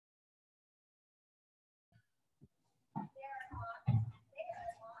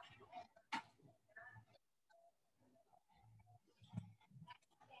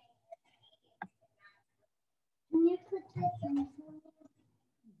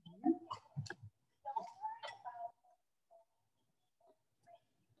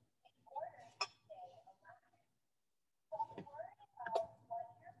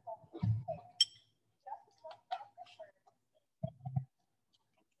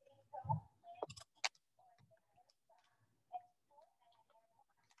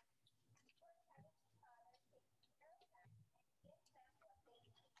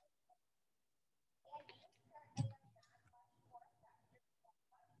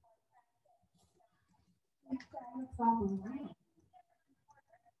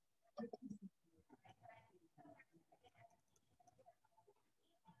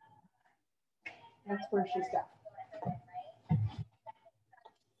That's where she's got.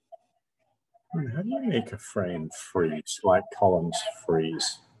 How do you make a frame freeze, like columns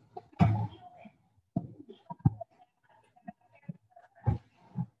freeze?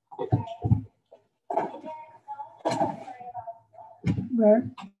 Where?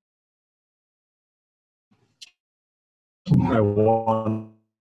 I want.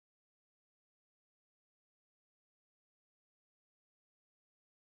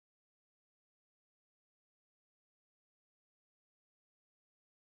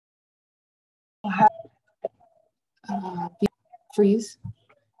 Freeze.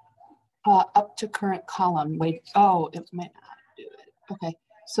 Up to current column. Wait. Oh, it might not do it. Okay.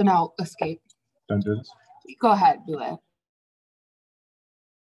 So now escape. Don't do this. Go ahead. Do it.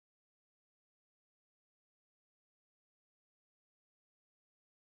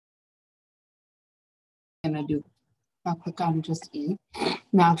 I'm gonna do. I'll click on just E.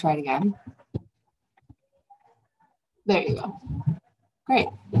 Now try it again. There you go. Great.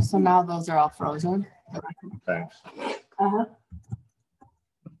 So now those are all frozen. Thanks. Uh-huh.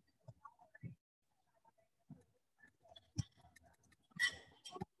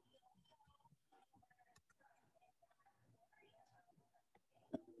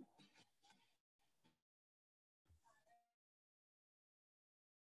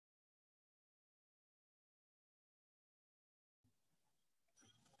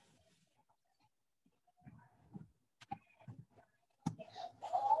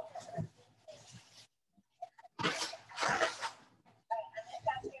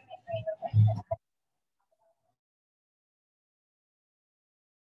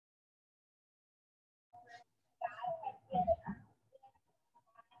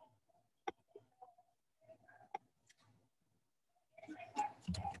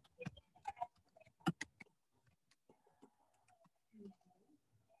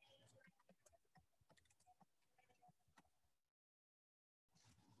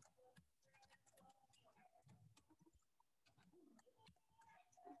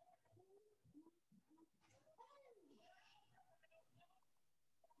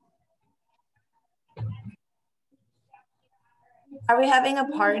 Are we having a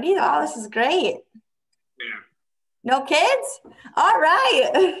party? Oh, this is great. Yeah. No kids? All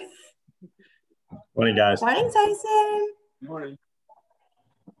right. Morning, guys. Morning, Tyson. Morning.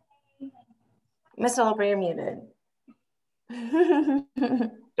 Mr. Loper, you're muted.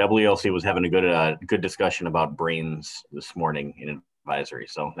 WLC was having a good discussion about brains this morning in advisory.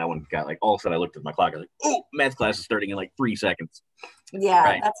 So that one got like, all of a sudden I looked at my clock. I was like, oh, math class is starting in like 3 seconds. Yeah,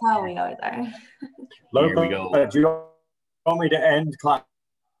 right. That's how we always are. Here we go. Do you want me to end class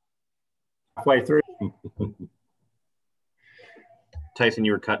halfway through? Tyson,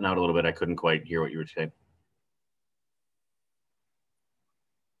 you were cutting out a little bit. I couldn't quite hear what you were saying.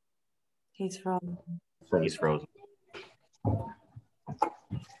 He's frozen. He's frozen. All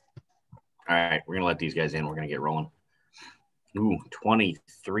right, we're going to let these guys in. We're going to get rolling. Ooh,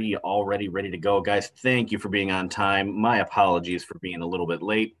 23 already ready to go. Guys, thank you for being on time. My apologies for being a little bit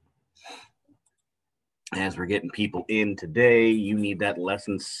late. As we're getting people in today, you need that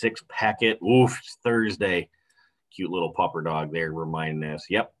lesson 6 packet. Oof, it's Thursday. Cute little pupper dog there reminding us,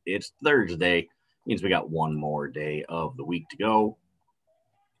 yep, it's Thursday. Means we got one more day of the week to go.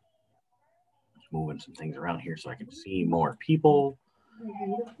 Just moving some things around here so I can see more people.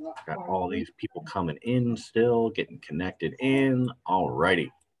 Got all these people coming in still, getting connected in. All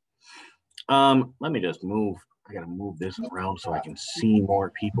righty. Let me just move. I got to move this around so I can see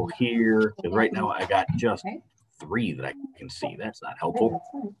more people here. Because right now I got just 3 that I can see. That's not helpful.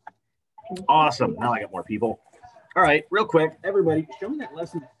 Awesome. Now I got more people. All right, real quick, everybody, show me that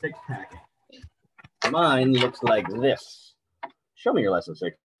lesson 6 packet. Mine looks like this. Show me your lesson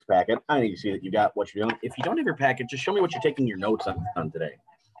 6 packet. I need to see that you got what you're doing. If you don't have your packet, just show me what you're taking your notes on today.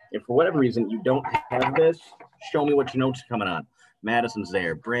 If for whatever reason you don't have this, show me what your notes are coming on. Madison's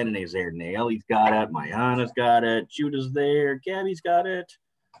there, Brandon is there, Naeli's got it, Mayana's got it, Judah's there, Gabby's got it,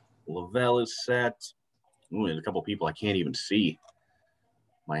 Lavelle is set, Ooh, there's a couple people I can't even see.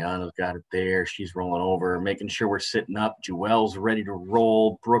 Mayana's got it there. She's rolling over, making sure we're sitting up. Joelle's ready to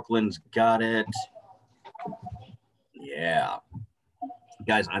roll. Brooklyn's got it. Yeah.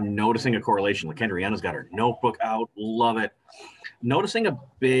 Guys, I'm noticing a correlation. LaKendriana's got her notebook out. Love it. Noticing a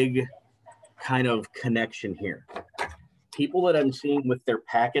big kind of connection here. People that I'm seeing with their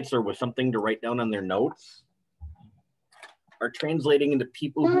packets or with something to write down on their notes are translating into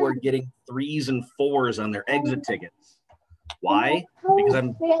people who are getting 3s and 4s on their exit tickets. Why? Because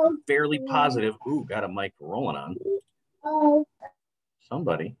I'm fairly positive. Ooh, got a mic rolling on.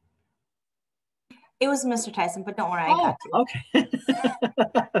 Somebody. It was Mr. Tyson, but don't worry, I got you.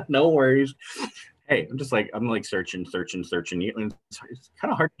 Okay. No worries. Hey, I'm like searching. It's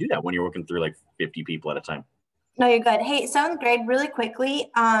kind of hard to do that when you're working through like 50 people at a time. No, you're good. Hey, 7th grade, really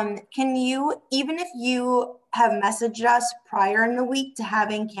quickly, can you, even if you have messaged us prior in the week to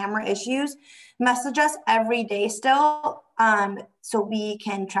having camera issues, message us every day still, so we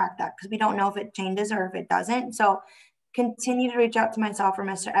can track that, because we don't know if it changes or if it doesn't. So continue to reach out to myself or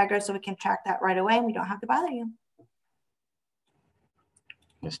Mr. Egger so we can track that right away and we don't have to bother you.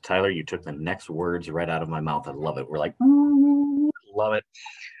 Miss Tyler, you took the next words right out of my mouth. I love it. We're like, love it.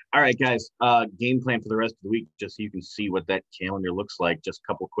 All right, guys, game plan for the rest of the week, just so you can see what that calendar looks like. Just a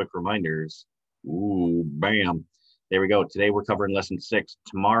couple quick reminders. Ooh, bam. There we go. Today we're covering lesson 6.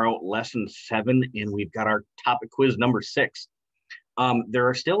 Tomorrow, lesson 7, and we've got our topic quiz number 6. There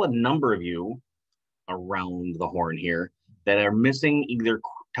are still a number of you around the horn here that are missing either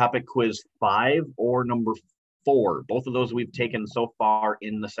topic quiz 5 or number 4. Both of those we've taken so far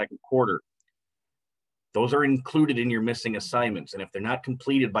in the second quarter. Those are included in your missing assignments. And if they're not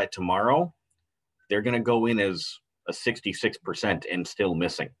completed by tomorrow, they're going to go in as a 66% and still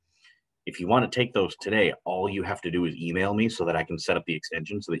missing. If you want to take those today, all you have to do is email me so that I can set up the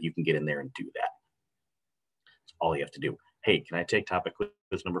extension so that you can get in there and do that. That's all you have to do. Hey, can I take topic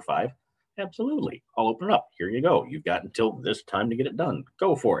quiz number 5? Absolutely. I'll open it up. Here you go. You've got until this time to get it done.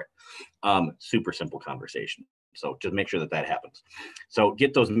 Go for it. Super simple conversation. So just make sure that happens. So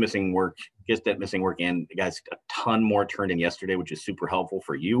get that missing work in. Guys, a ton more turned in yesterday, which is super helpful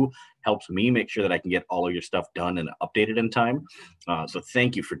for you. Helps me make sure that I can get all of your stuff done and updated in time. So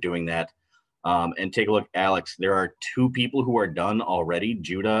thank you for doing that. And take a look, Alex. There are 2 people who are done already,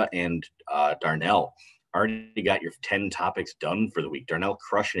 Judah and Darnell. Already got your 10 topics done for the week. Darnell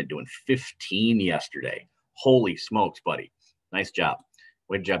crushing it, doing 15 yesterday. Holy smokes, buddy. Nice job.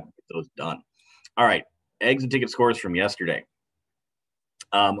 Good job to get those done. All right. Exit ticket scores from yesterday.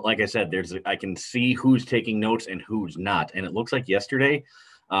 Like I said, I can see who's taking notes and who's not. And it looks like yesterday,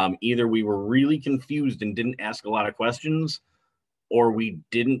 either we were really confused and didn't ask a lot of questions, or we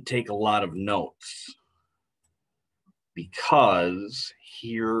didn't take a lot of notes. Because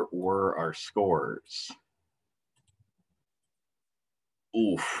here were our scores.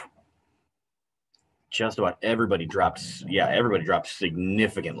 Oof. Just about everybody drops. Yeah, everybody drops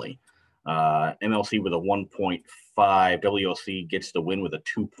significantly. MLC with a 1.5. WLC gets the win with a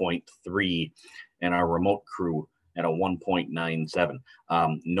 2.3. And our remote crew at a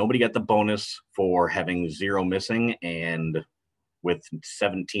 1.97. Nobody got the bonus for having 0 missing, and with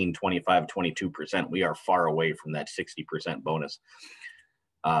 17, 25, 22%, we are far away from that 60% bonus.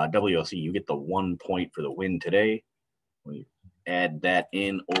 WLC, you get the 1 point for the win today. We add that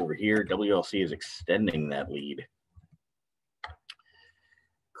in over here. WLC is extending that lead.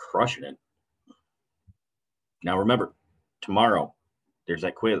 Crushing it. Now remember, tomorrow, there's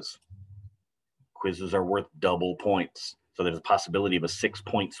that quiz. Quizzes are worth double points. So there's a possibility of a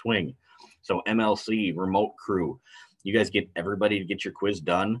 6-point swing. So MLC, remote crew, you guys get everybody to get your quiz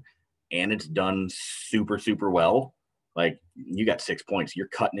done, and it's done super, super well. Like, you got 6 points. You're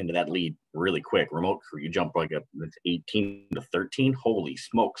cutting into that lead really quick. Remote crew, you jump like it's 18 to 13. Holy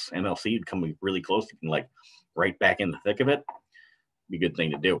smokes. MLC, you'd come really close. You can, like, right back in the thick of it. Be a good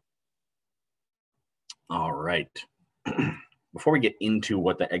thing to do. All right. Before we get into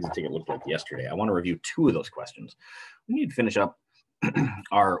what the exit ticket looked like yesterday, I want to review 2 of those questions. We need to finish up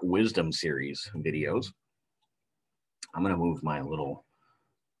our wisdom series videos. I'm going to move my little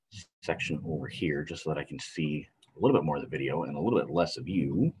section over here just so that I can see a little bit more of the video and a little bit less of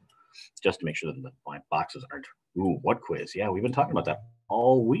you, just to make sure that my boxes aren't. Ooh, what quiz? Yeah, we've been talking about that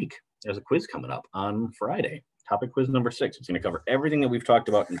all week. There's a quiz coming up on Friday. Topic quiz number 6. It's going to cover everything that we've talked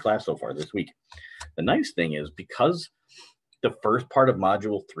about in class so far this week. The nice thing is, because the first part of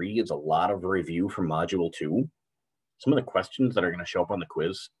Module 3 is a lot of review from Module 2, some of the questions that are going to show up on the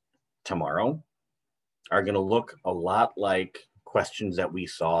quiz tomorrow are going to look a lot like questions that we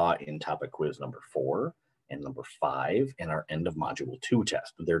saw in topic quiz number 4 and number 5 in our end of module 2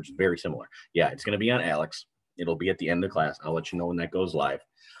 test. They're very similar. Yeah, it's going to be on Alex. It'll be at the end of class. I'll let you know when that goes live.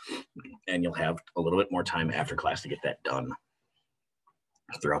 And you'll have a little bit more time after class to get that done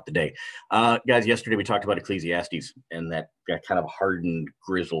throughout the day. Guys, yesterday we talked about Ecclesiastes and that kind of hardened,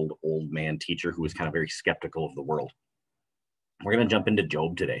 grizzled old man teacher who was kind of very skeptical of the world. We're going to jump into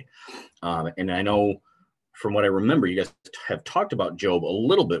Job today. And I know from what I remember, you guys have talked about Job a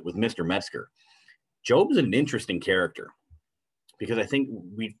little bit with Mr. Metzger. Job is an interesting character because I think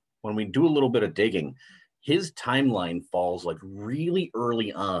when we do a little bit of digging, his timeline falls like really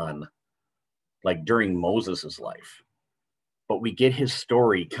early on, like during Moses's life. But we get his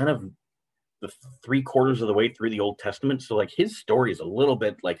story kind of the 3/4 of the way through the Old Testament. So like his story is a little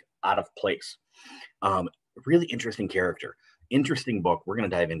bit like out of place. Really interesting character. Interesting book. We're going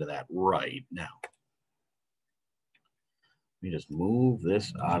to dive into that right now. Let me just move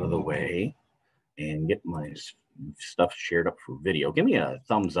this out of the way and get my stuff shared up for video. Give me a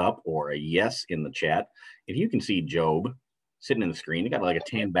thumbs up or a yes in the chat. If you can see Job sitting in the screen, he got like a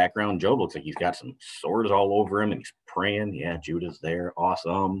tan background. Job looks like he's got some swords all over him and he's praying. Yeah, Judah's there.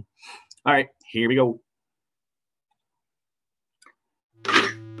 Awesome. All right, here we go.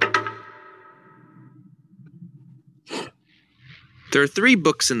 There are 3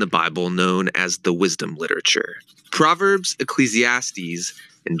 books in the Bible known as the wisdom literature: Proverbs, Ecclesiastes,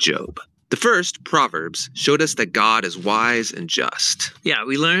 and Job. The first, Proverbs, showed us that God is wise and just. Yeah,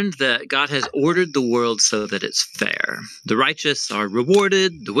 we learned that God has ordered the world so that it's fair. The righteous are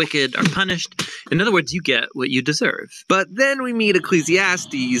rewarded, the wicked are punished. In other words, you get what you deserve. But then we meet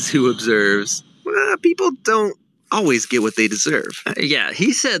Ecclesiastes, who observes, people don't always get what they deserve. Yeah,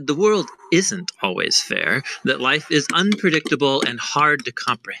 he said the world isn't always fair, that life is unpredictable and hard to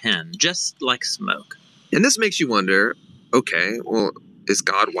comprehend, just like smoke. And this makes you wonder, okay, well, is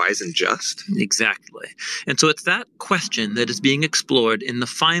God wise and just? Exactly. And so it's that question that is being explored in the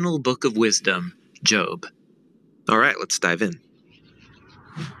final book of wisdom, Job. All right, let's dive in.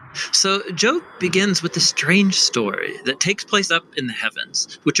 So Job begins with a strange story that takes place up in the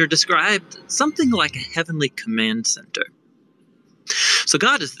heavens, which are described something like a heavenly command center. So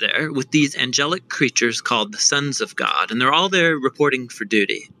God is there with these angelic creatures called the sons of God, and they're all there reporting for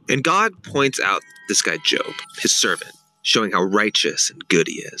duty. And God points out this guy Job, his servant, showing how righteous and good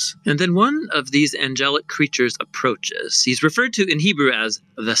he is. And then one of these angelic creatures approaches. He's referred to in Hebrew as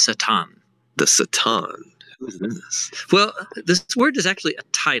the Satan. The Satan. Who is this? Well, this word is actually a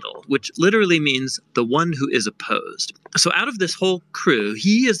title, which literally means the one who is opposed. So out of this whole crew,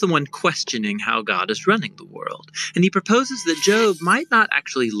 he is the one questioning how God is running the world. And he proposes that Job might not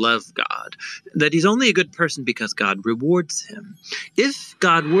actually love God, that he's only a good person because God rewards him. If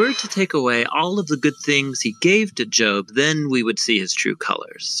God were to take away all of the good things he gave to Job, then we would see his true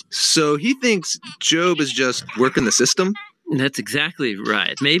colors. So he thinks Job is just working the system? That's exactly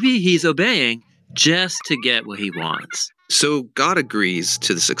right. Maybe he's obeying just to get what he wants. So God agrees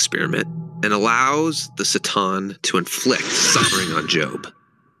to this experiment and allows the Satan to inflict suffering on Job.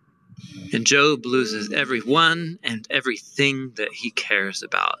 And Job loses everyone and everything that he cares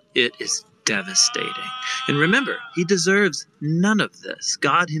about. It is devastating. And remember, he deserves none of this.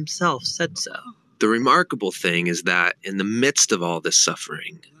 God himself said so. The remarkable thing is that in the midst of all this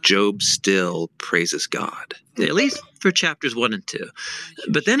suffering, Job still praises God. At least for chapters 1 and 2.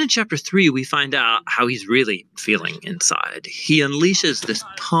 But then in chapter 3, we find out how he's really feeling inside. He unleashes this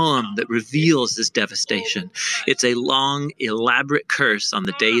poem that reveals this devastation. It's a long, elaborate curse on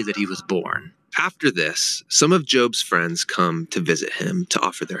the day that he was born. After this, some of Job's friends come to visit him to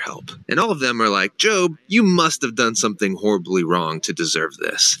offer their help. And all of them are like, Job, you must have done something horribly wrong to deserve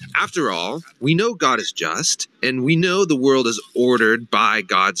this. After all, we know God is just, and we know the world is ordered by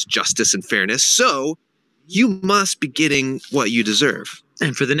God's justice and fairness, so you must be getting what you deserve.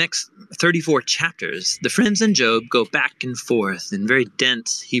 And for the next 34 chapters, the friends and Job go back and forth in very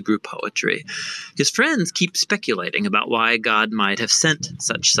dense Hebrew poetry. His friends keep speculating about why God might have sent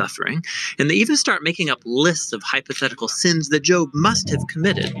such suffering, and they even start making up lists of hypothetical sins that Job must have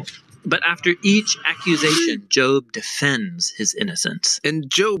committed. But after each accusation, Job defends his innocence. And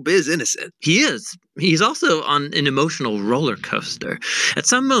Job is innocent. He is. He's also on an emotional roller coaster. At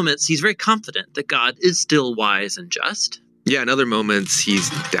some moments, he's very confident that God is still wise and just. Yeah, in other moments, he's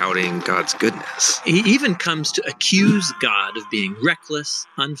doubting God's goodness. He even comes to accuse God of being reckless,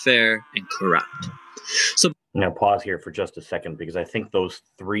 unfair, and corrupt. So I'm going to pause here for just a second because I think those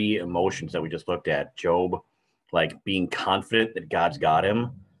 3 emotions that we just looked at, Job, like being confident that God's got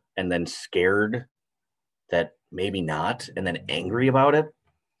him, and then scared that maybe not, and then angry about it.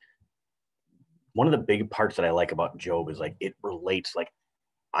 One of the big parts that I like about Job is like it relates, like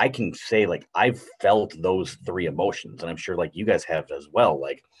I can say, like, I've felt those three emotions, and I'm sure like you guys have as well.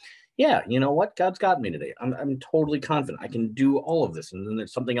 Like, yeah, you know what? God's got me today. I'm totally confident I can do all of this. And then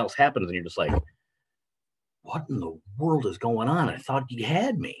there's something else happens, and you're just like, what in the world is going on? I thought you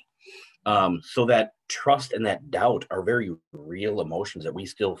had me. So that trust and that doubt are very real emotions that we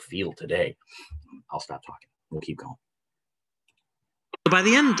still feel today. I'll stop talking. We'll keep going. By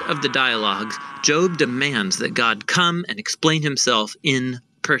the end of the dialogues, Job demands that God come and explain himself in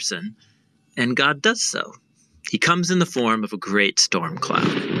person, and God does so. He comes in the form of a great storm cloud.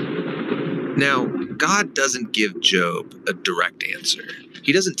 Now, God doesn't give Job a direct answer.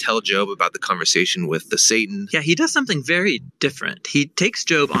 He doesn't tell Job about the conversation with the Satan. Yeah, he does something very different. He takes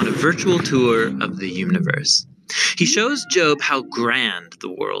Job on a virtual tour of the universe. He shows Job how grand the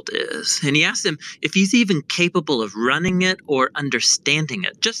world is, and he asks him if he's even capable of running it or understanding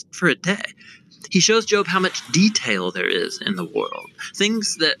it just for a day. He shows Job how much detail there is in the world,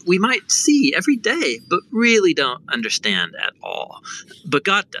 things that we might see every day but really don't understand at all. But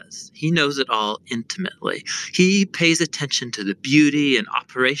God does. He knows it all intimately. He pays attention to the beauty and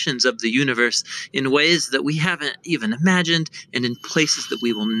operations of the universe in ways that we haven't even imagined and in places that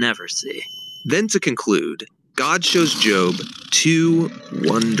we will never see. Then to conclude, God shows Job two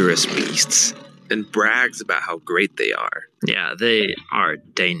wondrous beasts and brags about how great they are. Yeah, they are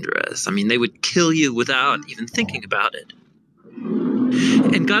dangerous. I mean, they would kill you without even thinking about it.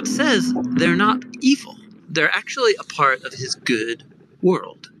 And God says they're not evil. They're actually a part of his good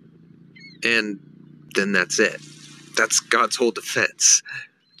world. And then that's it. That's God's whole defense.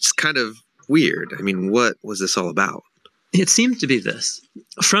 It's kind of weird. I mean, what was this all about? It seems to be this.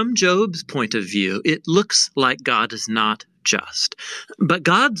 From Job's point of view, it looks like God is not just. But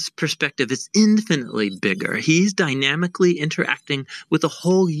God's perspective is infinitely bigger. He's dynamically interacting with a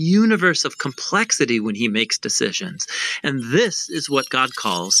whole universe of complexity when he makes decisions. And this is what God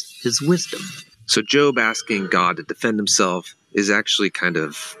calls his wisdom. So Job asking God to defend himself is actually kind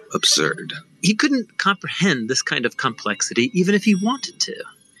of absurd. He couldn't comprehend this kind of complexity even if he wanted to.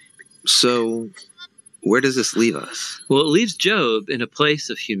 So where does this leave us? Well, it leaves Job in a place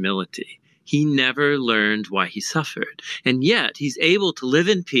of humility. He never learned why he suffered, and yet he's able to live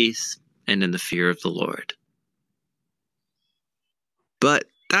in peace and in the fear of the Lord. But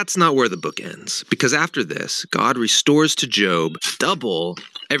that's not where the book ends, because after this, God restores to Job double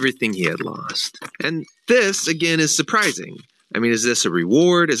everything he had lost. And this, again, is surprising. I mean, is this a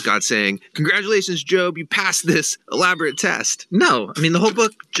reward? Is God saying, congratulations, Job, you passed this elaborate test? No, I mean, the whole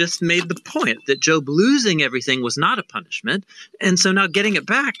book just made the point that Job losing everything was not a punishment, and so now getting it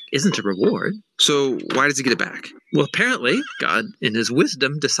back isn't a reward. So why does he get it back? Well, apparently, God, in his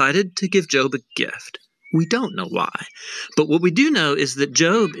wisdom, decided to give Job a gift. We don't know why. But what we do know is that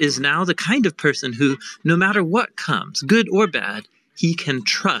Job is now the kind of person who, no matter what comes, good or bad, he can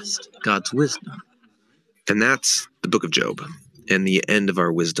trust God's wisdom. And that's the book of Job and the end of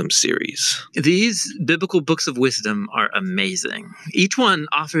our wisdom series. These biblical books of wisdom are amazing. Each one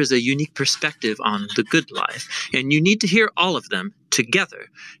offers a unique perspective on the good life, and you need to hear all of them together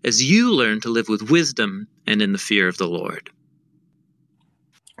as you learn to live with wisdom and in the fear of the Lord.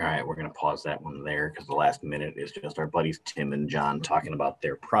 All right, we're going to pause that one there because the last minute is just our buddies Tim and John talking about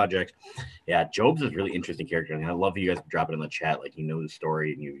their project. Yeah, Job's a really interesting character, and I love you guys dropping in the chat like you know the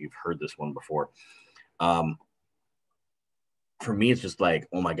story and you've heard this one before. For me, it's just like,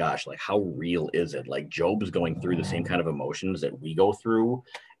 oh my gosh, like how real is it? Like Job is going through the same kind of emotions that we go through,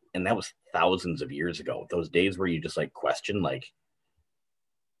 and that was thousands of years ago. Those days where you just like question, like,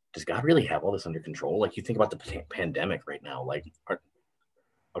 does God really have all this under control? Like you think about the pandemic right now, like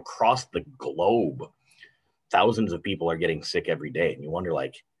across the globe, thousands of people are getting sick every day, and you wonder,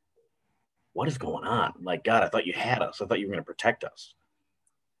 like, what is going on? Like, God, I thought you had us. I thought you were going to protect us.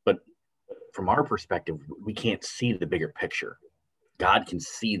 But from our perspective, we can't see the bigger picture. God can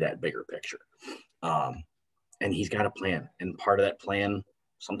see that bigger picture. And he's got a plan. And part of that plan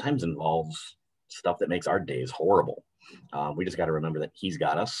sometimes involves stuff that makes our days horrible. We just got to remember that he's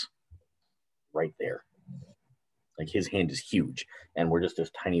got us right there. Like his hand is huge, and we're just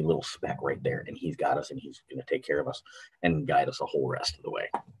this tiny little speck right there. And he's got us, and he's going to take care of us and guide us the whole rest of the way.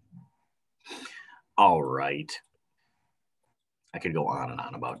 All right. I could go on and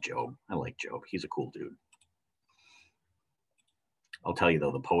on about Job. I like Job. He's a cool dude. I'll tell you,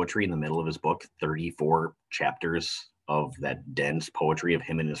 though, the poetry in the middle of his book, 34 chapters of that dense poetry of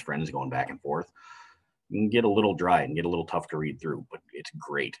him and his friends going back and forth, can get a little dry and get a little tough to read through, but it's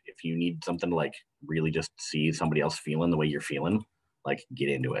great. If you need something to like really just see somebody else feeling the way you're feeling, like get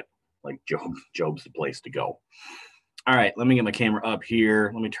into it. Like Job's the place to go. All right, let me get my camera up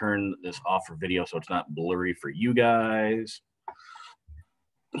here. Let me turn this off for video so it's not blurry for you guys.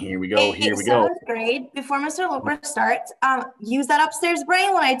 Here we go. Here we go. Seventh grade, before Mr. Loper starts, use that upstairs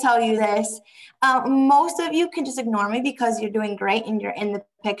brain when I tell you this. Most of you can just ignore me because you're doing great and you're in the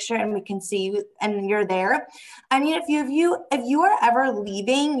picture and we can see you and you're there. I need a few of you, if you are ever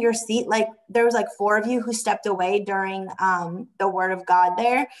leaving your seat, like there was like 4 of you who stepped away during the word of God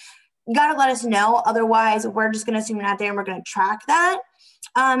there, you got to let us know. Otherwise, we're just going to assume you're not there and we're going to track that.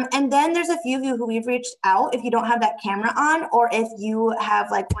 And then there's a few of you who we've reached out if you don't have that camera on, or if you have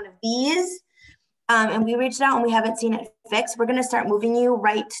like one of these and we reached out and we haven't seen it fixed, we're going to start moving you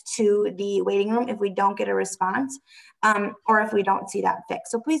right to the waiting room if we don't get a response or if we don't see that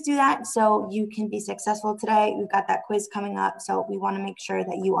fixed. So please do that so you can be successful today. We've got that quiz coming up, so we want to make sure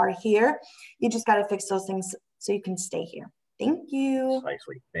that you are here. You just got to fix those things so you can stay here. Thank you.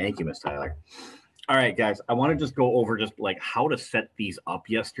 Precisely. Thank you, Miss Tyler. All right, guys, I want to just go over just like how to set these up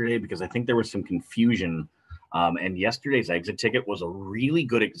yesterday, because I think there was some confusion. And yesterday's exit ticket was a really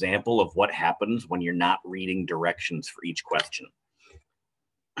good example of what happens when you're not reading directions for each question.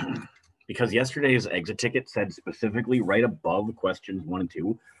 Because yesterday's exit ticket said specifically right above questions 1 and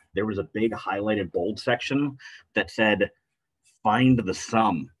 2, there was a big highlighted bold section that said, find the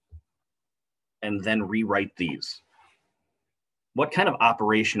sum and then rewrite these. What kind of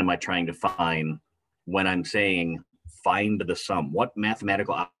operation am I trying to find when I'm saying find the sum? What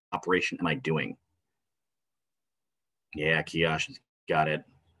mathematical operation am I doing? Yeah, Kiosh has got it.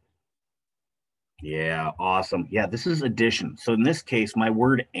 Yeah, awesome. Yeah, this is addition. So in this case, my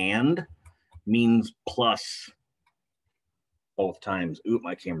word and means plus both times. Oop,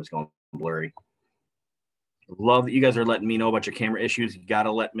 my camera's going blurry. Love that you guys are letting me know about your camera issues. You got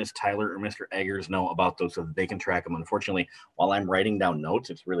to let Miss Tyler or Mr. Eggers know about those so that they can track them. Unfortunately, while I'm writing down notes,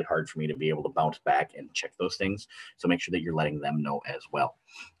 it's really hard for me to be able to bounce back and check those things. So make sure that you're letting them know as well.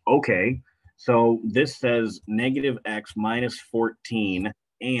 Okay, so this says negative x minus 14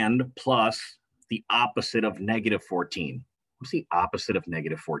 and plus the opposite of negative 14. What's the opposite of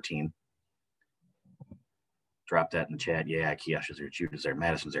negative 14? Drop that in the chat. Yeah, Kiosh is there, Judah's there,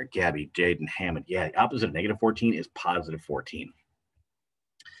 Madison's there, Gabby, Jaden, Hammond. Yeah, the opposite of negative 14 is positive 14.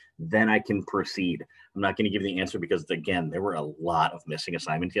 Then I can proceed. I'm not going to give the answer because, again, there were a lot of missing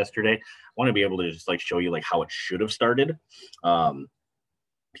assignments yesterday. I want to be able to just like show you like how it should have started,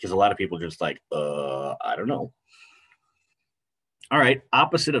 because a lot of people are just like, I don't know. All right,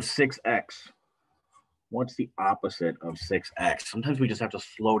 opposite of 6x. What's the opposite of 6x? Sometimes we just have to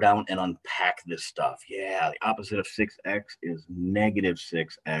slow down and unpack this stuff. Yeah, the opposite of 6x is negative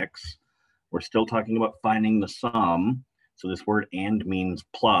 6x. We're still talking about finding the sum. So this word and means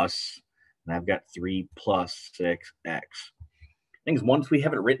plus, and I've got 3 plus 6x. Things once we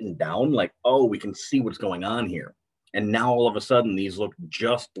have it written down, like, oh, we can see what's going on here. And now all of a sudden, these look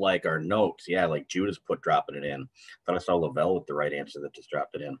just like our notes. Yeah, like Judah's dropping it in. Thought I saw Lavelle with the right answer that just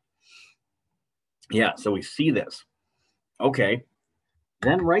dropped it in. Yeah, so we see this. Okay,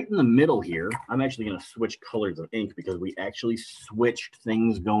 then right in the middle here, I'm actually going to switch colors of ink because we actually switched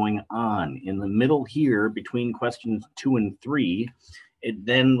things going on. In the middle here, between questions 2 and 3,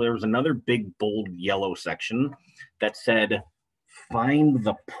 then there was another big, bold yellow section that said, find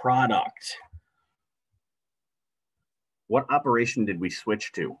the product. What operation did we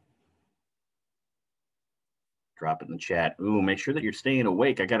switch to? Drop it in the chat. Ooh, make sure that you're staying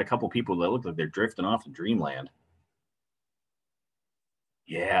awake. I got a couple people that look like they're drifting off to dreamland.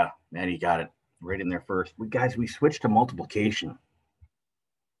 Yeah, Maddie got it right in there first. Guys, we switched to multiplication.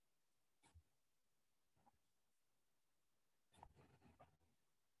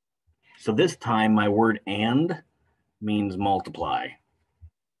 So this time my word and means multiply.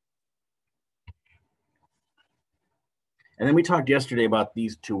 And then we talked yesterday about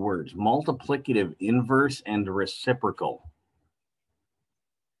these two words, multiplicative inverse and reciprocal.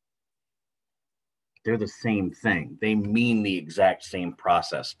 They're the same thing. They mean the exact same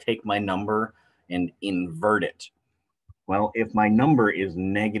process. Take my number and invert it. Well, if my number is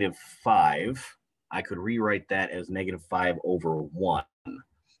 -5, I could rewrite that as -5/1.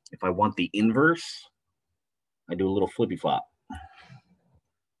 If I want the inverse, I do a little flippy flop.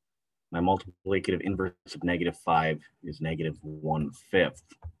 My multiplicative inverse of -5 is -1/5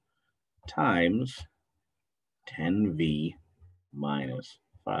 times 10v minus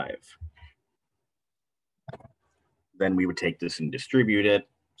 5. Then we would take this and distribute it,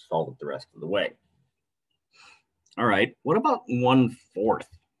 solve it the rest of the way. All right, what about 1/4?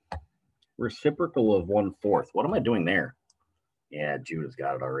 Reciprocal of 1/4. What am I doing there? Yeah, Judah's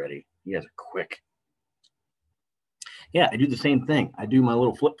got it already. You guys are quick. Yeah, I do the same thing. I do my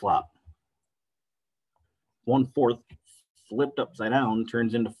little flip-flop. 1/4 flipped upside down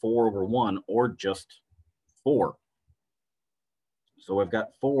turns into 4/1 or just 4. So I've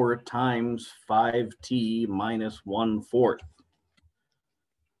got 4 times 5t minus 1/4.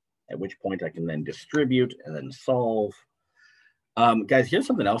 At which point I can then distribute and then solve. Guys, here's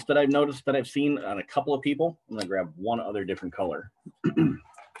something else that I've noticed that I've seen on a couple of people. I'm gonna grab one other different color.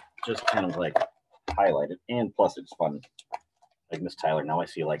 Just kind of like highlight it. And plus it's fun. Like Miss Tyler, now I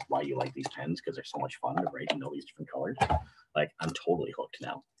see like why you like these pens, because they're so much fun to write in all these different colors. Like I'm totally hooked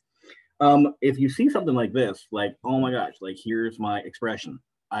now. If you see something like this, like, oh my gosh, like here's my expression.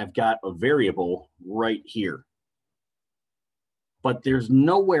 I've got a variable right here. But there's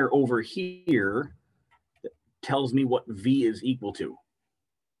nowhere over here that tells me what V is equal to.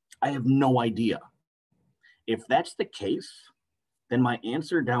 I have no idea. If that's the case, then my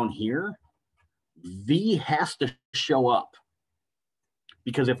answer down here, V has to show up.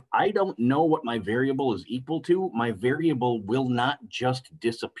 Because if I don't know what my variable is equal to, my variable will not just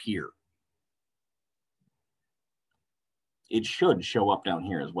disappear. It should show up down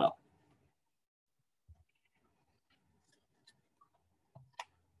here as well.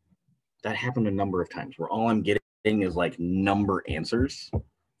 That happened a number of times where all I'm getting is like number answers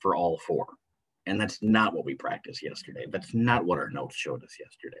for all 4. And that's not what we practiced yesterday. That's not what our notes showed us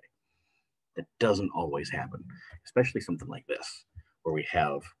yesterday. That doesn't always happen, especially something like this, where we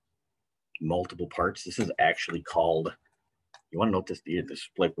have multiple parts. This is actually called, you want to note this,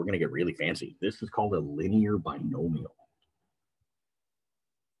 like we're going to get really fancy. This is called a linear binomial.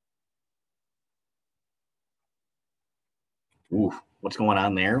 Ooh, what's going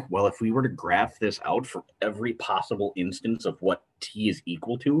on there? Well, if we were to graph this out for every possible instance of what t is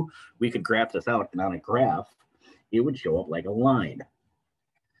equal to, we could graph this out, and on a graph, it would show up like a line.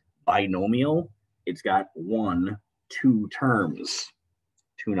 Binomial, it's got 1, 2 terms,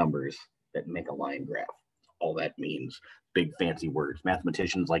 2 numbers that make a line graph. All that means big fancy words.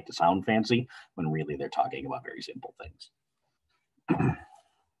 Mathematicians like to sound fancy when really they're talking about very simple things.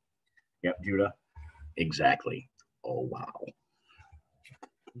 Yep, Judah, exactly. Oh, wow.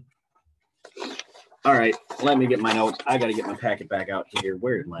 All right, let me get my notes. I got to get my packet back out here.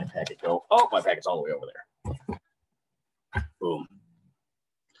 Where did my packet go? Oh, my packet's all the way over there. Boom.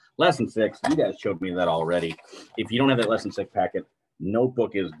 Lesson 6, you guys showed me that already. If you don't have that lesson 6 packet,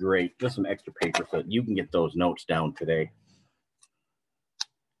 notebook is great. Just some extra paper so that you can get those notes down today.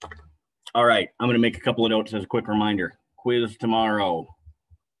 All right, I'm going to make a couple of notes as a quick reminder. Quiz tomorrow.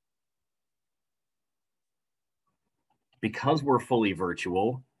 Because we're fully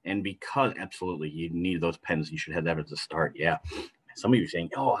virtual, and because, absolutely, you need those pens. You should have that at the start. Yeah. Some of you are saying,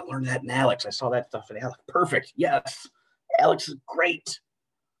 oh, I learned that in Alex. I saw that stuff in Alex. Perfect. Yes. Alex is great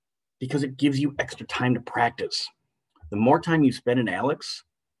because it gives you extra time to practice. The more time you spend in Alex,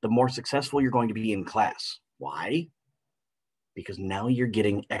 the more successful you're going to be in class. Why? Because now you're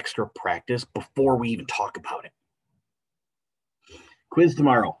getting extra practice before we even talk about it. Quiz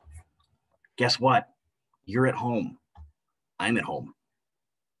tomorrow. Guess what? You're at home. I'm at home.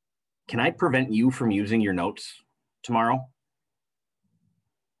 Can I prevent you from using your notes tomorrow?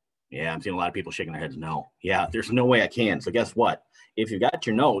 Yeah, I'm seeing a lot of people shaking their heads no. Yeah, there's no way I can. So guess what? If you've got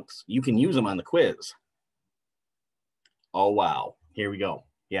your notes, you can use them on the quiz. Oh, wow. Here we go.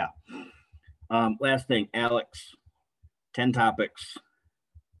 Yeah. Last thing, Alex, 10 topics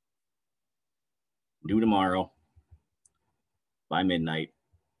due tomorrow by midnight.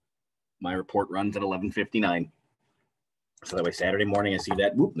 My report runs at 11:59. So that way Saturday morning I see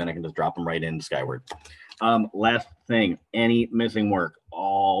that, whoop, then I can just drop them right in Skyward. Last thing, any missing work,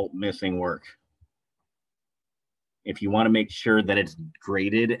 all missing work. If you want to make sure that it's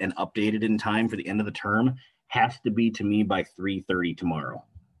graded and updated in time for the end of the term, has to be to me by 3:30 tomorrow.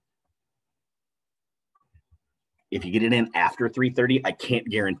 If you get it in after 3:30, I can't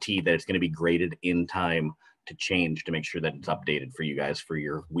guarantee that it's going to be graded in time to change to make sure that it's updated for you guys for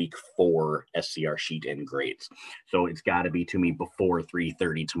your week 4 SCR sheet and grades. So it's got to be to me before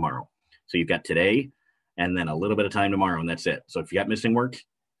 3:30 tomorrow. So you've got today and then a little bit of time tomorrow, and that's it. So if you got missing work,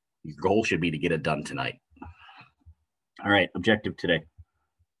 your goal should be to get it done tonight. All right, objective today.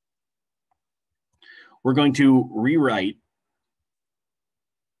 We're going to rewrite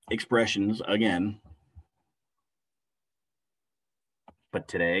expressions again. But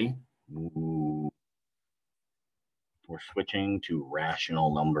today, we're switching to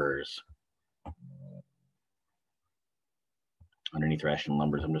rational numbers. Underneath rational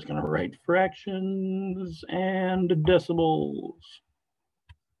numbers, I'm just going to write fractions and decimals.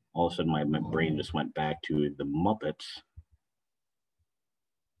 All of a sudden, my brain just went back to the Muppets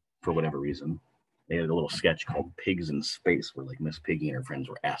for whatever reason. They had a little sketch called Pigs in Space, where like Miss Piggy and her friends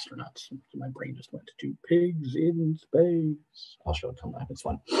were astronauts. So my brain just went to Pigs in Space. I'll show it sometime. It's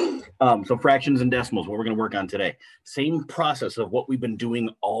fun. So fractions and decimals, what we're going to work on today. Same process of what we've been doing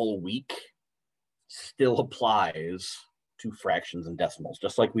all week still applies to fractions and decimals,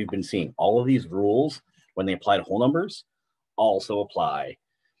 just like we've been seeing. All of these rules, when they apply to whole numbers, also apply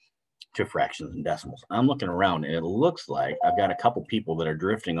to fractions and decimals. I'm looking around and it looks like I've got a couple people that are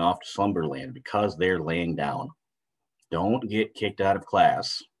drifting off to slumberland because they're laying down. Don't get kicked out of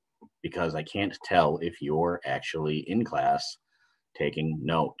class because I can't tell if you're actually in class taking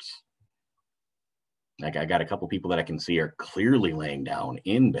notes. Like I got a couple people that I can see are clearly laying down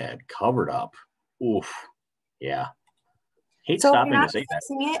in bed, covered up. Oof. Yeah. Hate stopping to say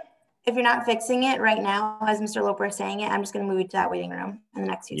that. If you're not fixing it right now, as Mr. Loper is saying it, I'm just going to move you to that waiting room in the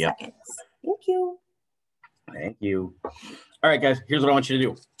next few seconds. Thank you. Thank you. All right, guys, here's what I want you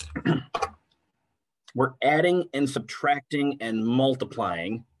to do. We're adding and subtracting and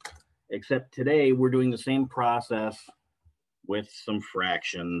multiplying, except today we're doing the same process with some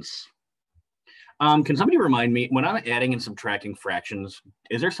fractions. Can somebody remind me, when I'm adding and subtracting fractions,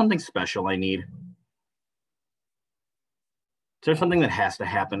 is there something special I need? Is there something that has to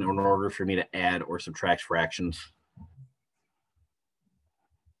happen in order for me to add or subtract fractions?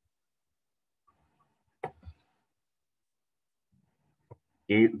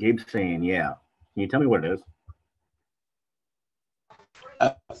 Gabe's saying, yeah. Can you tell me what it is?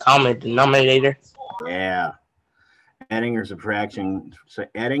 A common denominator. Yeah. Adding or subtracting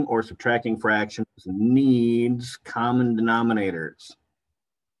fractions needs common denominators.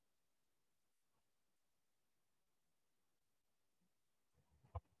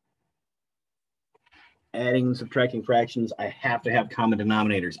 Adding and subtracting fractions, I have to have common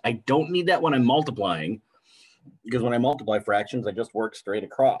denominators. I don't need that when I'm multiplying, because when I multiply fractions, I just work straight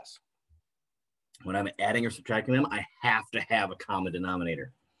across. When I'm adding or subtracting them, I have to have a common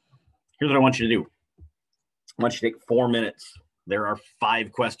denominator. Here's what I want you to do. I want you to take 4 minutes. There are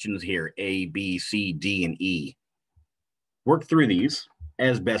 5 questions here, A, B, C, D, and E. Work through these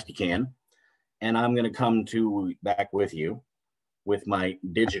as best you can, and I'm going to come back with you with my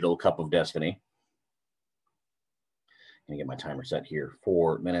digital cup of destiny. I'm going to get my timer set here.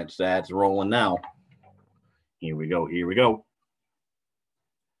 4 minutes. That's rolling now. Here we go. Here we go.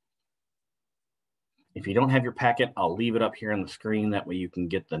 If you don't have your packet, I'll leave it up here on the screen. That way you can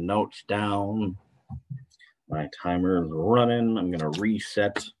get the notes down. My timer is running. I'm going to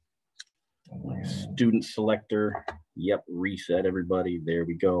reset my student selector. Yep, reset everybody. There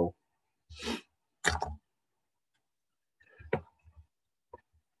we go.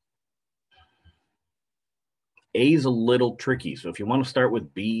 A is a little tricky. So if you want to start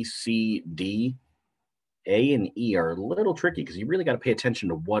with B, C, D, A and E are a little tricky because you really got to pay attention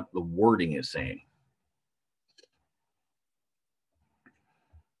to what the wording is saying.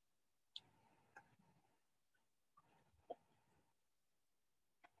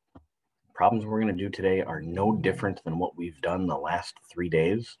 Problems we're going to do today are no different than what we've done the last 3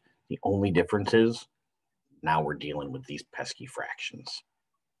 days. The only difference is now we're dealing with these pesky fractions.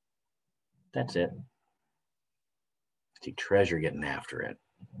 That's it. See Treasure getting after it.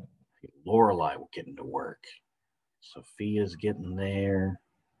 Lorelei getting to work. Sophia's getting there.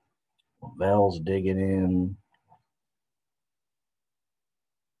 Belle's digging in.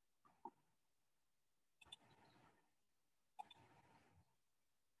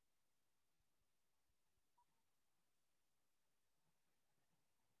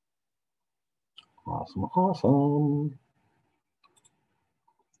 Awesome, awesome.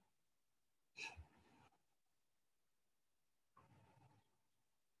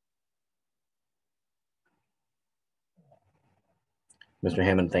 Mr.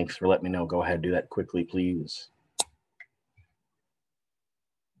 Hammond, thanks for letting me know. Go ahead, do that quickly, please.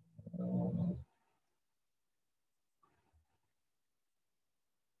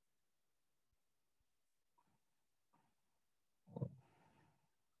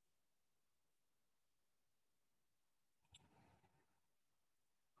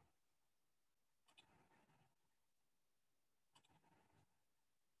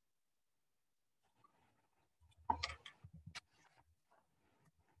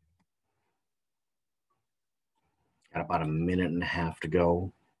 Got about 1.5 minutes to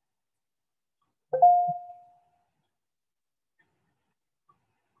go.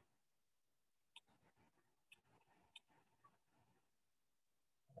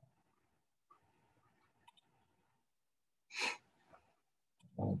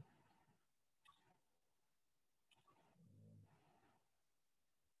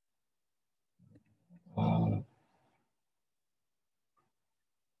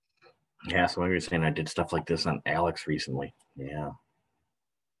 Yeah, so you were saying I did stuff like this on Alex recently. Yeah.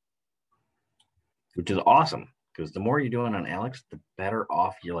 Which is awesome, because the more you're doing on Alex, the better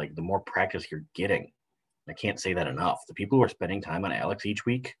off you're like, the more practice you're getting. I can't say that enough. The people who are spending time on Alex each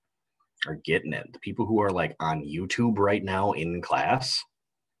week are getting it. The people who are like on YouTube right now in class,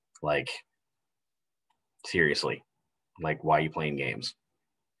 like, seriously, like, why are you playing games?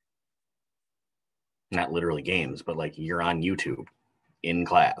 Not literally games, but like you're on YouTube in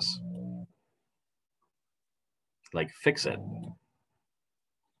class. Like, fix it.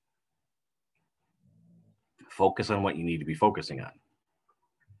 Focus on what you need to be focusing on.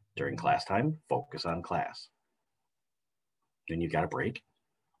 During class time, focus on class. Then you got a break.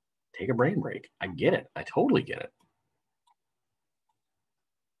 Take a brain break. I get it. I totally get it.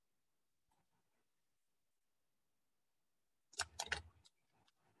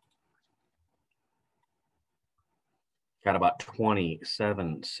 Got about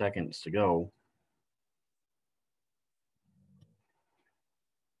 27 seconds to go.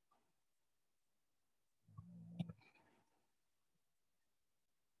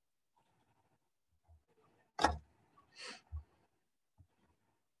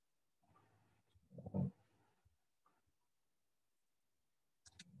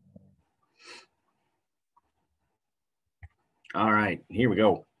 All right, here we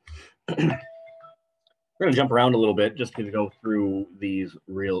go. We're going to jump around a little bit just to go through these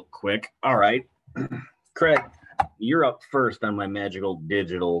real quick. All right, Craig, you're up first on my magical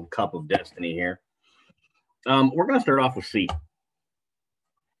digital cup of destiny here. We're going to start off with C.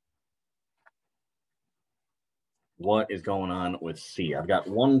 What is going on with C? I've got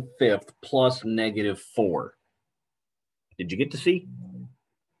 1/5 plus -4. Did you get to C?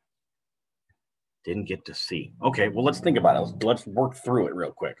 Didn't get to C. Okay, well, let's think about it. Let's work through it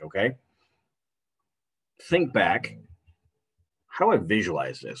real quick, okay? Think back. How do I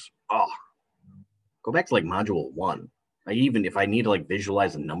visualize this? Oh, go back to like module 1. If I need to like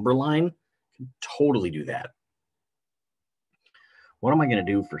visualize a number line, I can totally do that. What am I going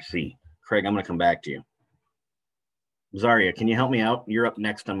to do for C? Craig, I'm going to come back to you. Zaria, can you help me out? You're up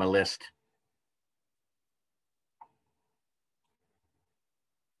next on my list.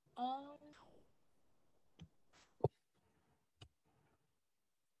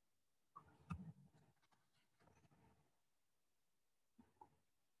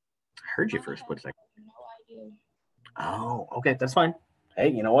 I heard you for a split second. No idea. Oh, okay, that's fine. Hey,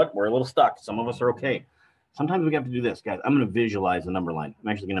 you know what? We're a little stuck. Some of us are okay. Sometimes we have to do this, guys. I'm going to visualize a number line. I'm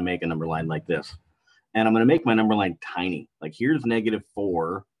actually going to make a number line like this. And I'm going to make my number line tiny. Like, here's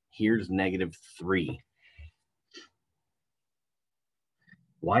 -4. Here's -3.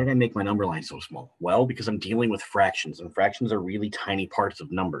 Why did I make my number line so small? Well, because I'm dealing with fractions, and fractions are really tiny parts of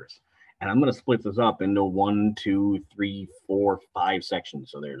numbers. And I'm going to split this up into 1, 2, 3, 4, 5 sections.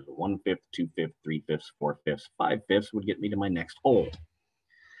 So there's 1/5, 2/5, 3/5, 4/5, 5/5 would get me to my next hole.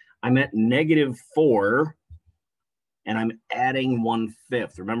 I'm at -4, and I'm adding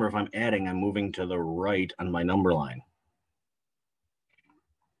 1/5. Remember, if I'm adding, I'm moving to the right on my number line.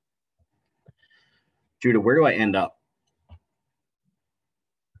 Judah, where do I end up?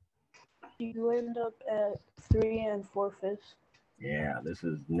 You end up at 3 4/5. Yeah, this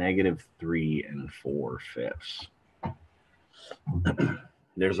is -3 4/5.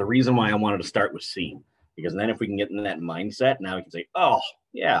 There's a reason why I wanted to start with C, because then if we can get in that mindset, now we can say, oh,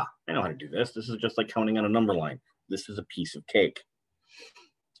 yeah, I know how to do this. This is just like counting on a number line. This is a piece of cake.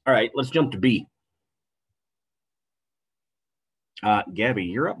 All right, let's jump to B. Gabby,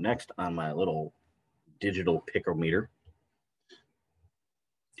 you're up next on my little digital picometer.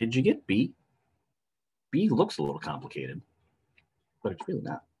 Did you get B? B looks a little complicated, but it's really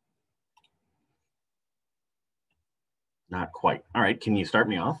not. Not quite. All right, can you start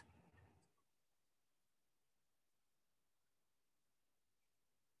me off?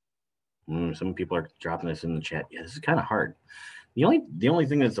 Some people are dropping this in the chat. Yeah, this is kind of hard. The only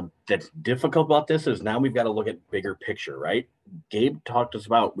thing that's difficult about this is now we've got to look at bigger picture, right? Gabe talked to us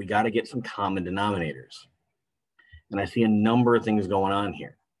about we got to get some common denominators. And I see a number of things going on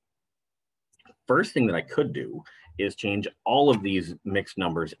here. First thing that I could do is change all of these mixed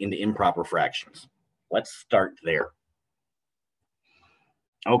numbers into improper fractions. Let's start there.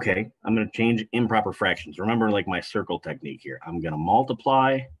 Okay, I'm going to change improper fractions. Remember, like my circle technique here. I'm going to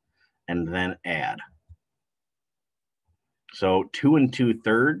multiply and then add. So 2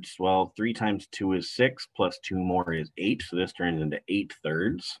 2/3, well, 3 times 2 is 6, plus 2 more is 8. So this turns into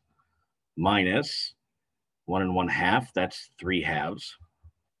 8/3 minus 1 1/2, that's 3/2,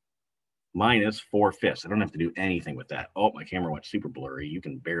 minus 4/5. I don't have to do anything with that. Oh, my camera went super blurry. You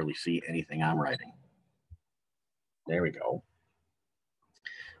can barely see anything I'm writing. There we go.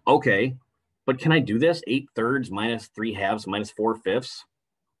 Okay, but can I do this? 8/3 minus 3/2 minus 4/5?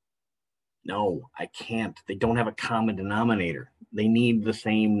 No, I can't. They don't have a common denominator. They need the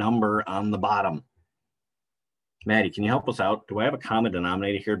same number on the bottom. Maddie, can you help us out? Do I have a common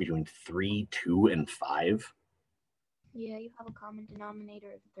denominator here between 3, 2, and 5? Yeah, you have a common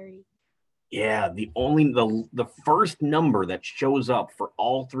denominator of 30. Yeah, the first number that shows up for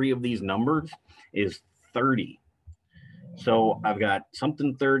all three of these numbers is 30. So I've got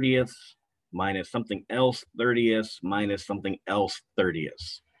something 30th minus something else 30th minus something else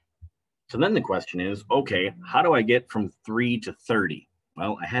 30th. So then the question is, okay, how do I get from 3 to 30?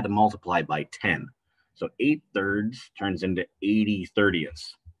 Well, I had to multiply by 10. So 8/3 turns into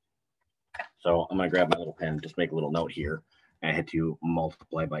 80/30. So I'm going to grab my little pen, just make a little note here. I had to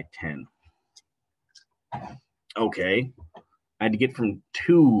multiply by 10. Okay, I had to get from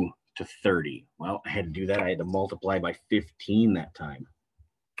 2 to 30. Well, I had to do that. I had to multiply by 15 that time.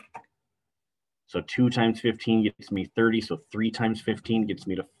 So 2 times 15 gets me 30. So 3 times 15 gets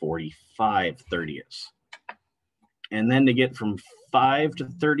me to 45/30. And then to get from 5 to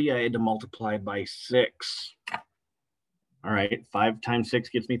 30, I had to multiply by 6. All right, 5 times 6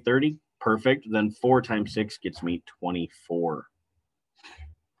 gets me 30. Perfect. Then 4 times 6 gets me 24.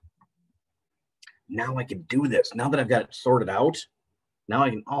 Now I can do this. Now that I've got it sorted out, now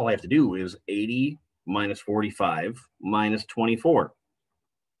all I have to do is 80 minus 45 minus 24.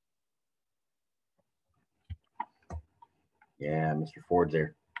 Yeah, Mr. Ford's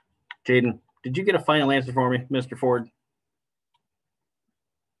there. Jaden, did you get a final answer for me, Mr. Ford?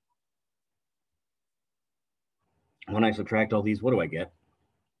 When I subtract all these, what do I get?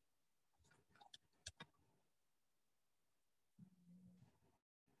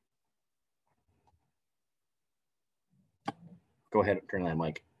 Go ahead, turn that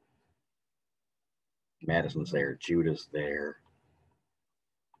mic. Madison's there. Judah's there.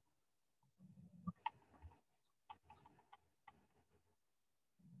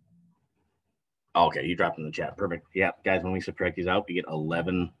 Okay, you dropped in the chat. Perfect. Yeah, guys, when we subtract these out, we get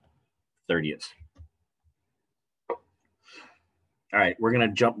 11/30. All right, we're going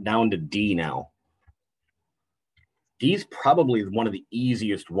to jump down to D now. D's probably one of the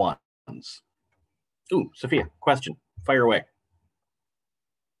easiest ones. Ooh, Sophia, question. Fire away.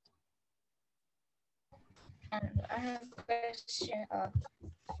 I have a question.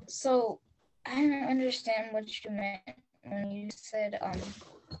 So I don't understand what you meant when you said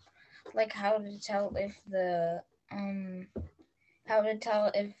like how to tell if the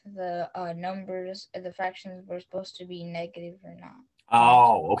numbers or the fractions were supposed to be negative or not.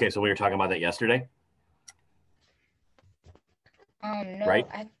 Oh, okay. So we were talking about that yesterday. No, right?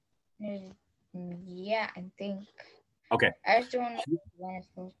 Yeah, I think. Okay. I just don't know when it's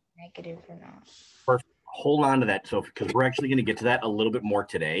supposed to be negative or not. Perfect. Hold on to that, so because we're actually going to get to that a little bit more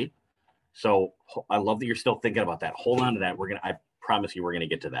today. So I love that you're still thinking about that. Hold on to that. I promise you we're going to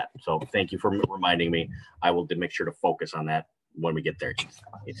get to that. So thank you for reminding me. I will make sure to focus on that when we get there.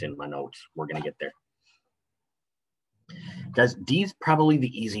 It's in my notes. We're going to get there. Guys, D's probably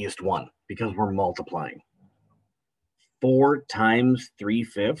the easiest one because we're multiplying. 4 times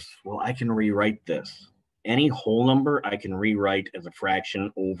 3/5. Well, I can rewrite this. Any whole number I can rewrite as a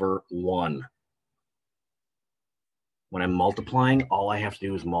fraction over 1. When I'm multiplying, all I have to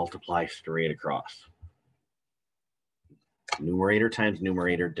do is multiply straight across. Numerator times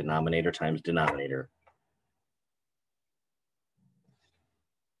numerator, denominator times denominator.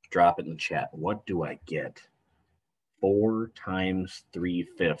 Drop it in the chat. What do I get? 4 times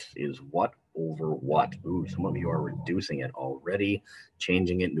 3/5 is what over what? Ooh, some of you are reducing it already,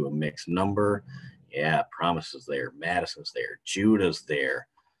 changing it into a mixed number. Yeah, Promise is there. Madison's there. Judah's there.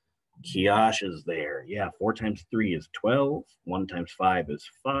 Kiosh is there. Yeah, 4 times 3 is 12. 1 times 5 is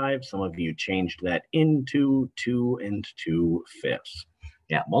 5. Some of you changed that into 2 and 2/5.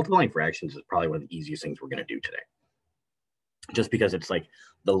 Yeah, multiplying fractions is probably one of the easiest things we're going to do today. Just because it's like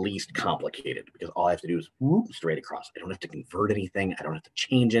the least complicated, because all I have to do is whoop, straight across. I don't have to convert anything. I don't have to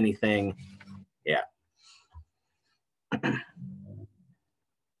change anything. Yeah.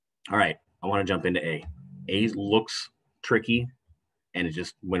 All right, I want to jump into A. A looks tricky. And it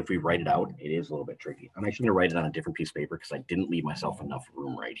just, when we write it out, it is a little bit tricky. I'm actually going to write it on a different piece of paper because I didn't leave myself enough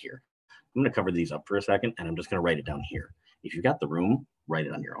room right here. I'm going to cover these up for a second, and I'm just going to write it down here. If you've got the room, write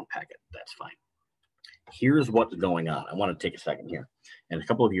it on your own packet. That's fine. Here's what's going on. I want to take a second here. And a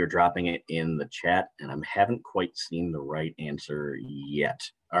couple of you are dropping it in the chat, and I haven't quite seen the right answer yet.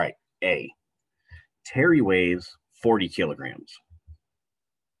 All right, A. Terry weighs 40 kilograms.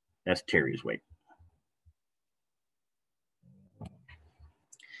 That's Terry's weight.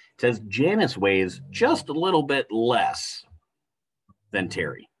 Says Janice weighs just a little bit less than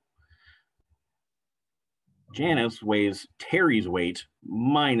Terry. Janice weighs Terry's weight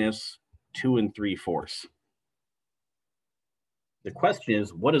minus 2 3/4. The question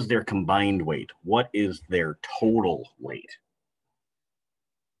is, what is their combined weight? What is their total weight?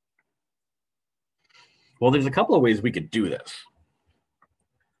 Well, there's a couple of ways we could do this.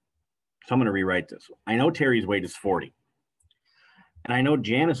 So I'm going to rewrite this. I know Terry's weight is 40. And I know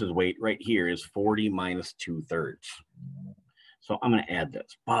Janice's weight right here is 40 minus 2/3. So I'm going to add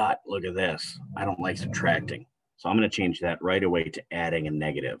this. But look at this. I don't like subtracting. So I'm going to change that right away to adding a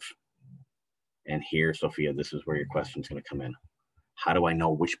negative. And here, Sophia, this is where your question is going to come in. How do I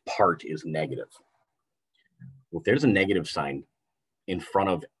know which part is negative? Well, if there's a negative sign in front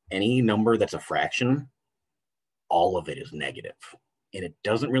of any number that's a fraction, all of it is negative. And it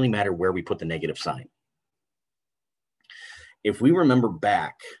doesn't really matter where we put the negative sign. If we remember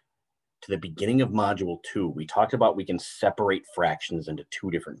back to the beginning of Module 2, we talked about we can separate fractions into two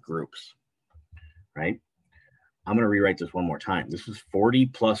different groups, right? I'm going to rewrite this one more time. This is 40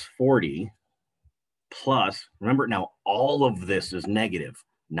 plus 40 plus, remember now, all of this is negative,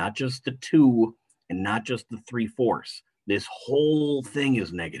 not just the 2 and not just the 3/4. This whole thing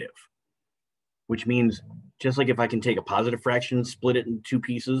is negative, which means just like if I can take a positive fraction, split it into two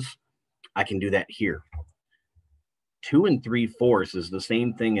pieces, I can do that here. 2 3/4 is the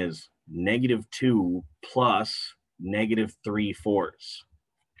same thing as -2 plus -3/4.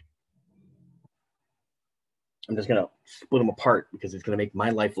 I'm just going to split them apart because it's going to make my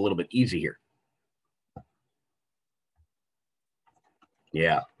life a little bit easier.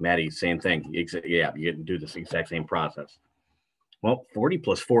 Yeah, Maddie, same thing. Yeah, you can do this exact same process. Well, 40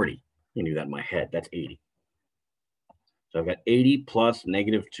 plus 40, you can do that in my head. That's 80. So I've got 80 plus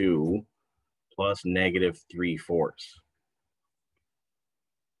 -2 plus -3/4.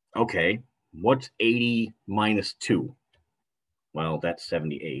 Okay, what's 80 minus 2? Well, that's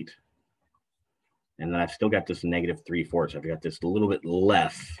 78. And then I've still got this -3/4. I've got this a little bit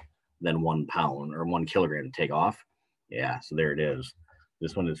less than 1 pound or 1 kilogram to take off. Yeah, so there it is.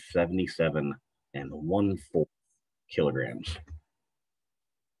 This one is 77 1/4 kilograms.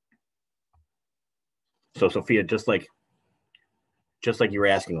 So Sophia, just like you were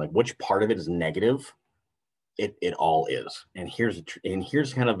asking, like which part of it is negative, it all is. And here's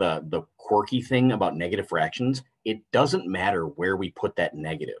kind of the quirky thing about negative fractions. It doesn't matter where we put that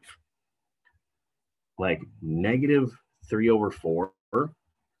negative. Like -3/4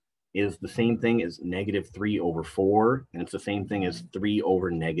 is the same thing as -3/4, and it's the same thing as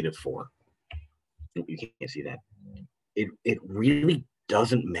 3/-4. You can't see that. It really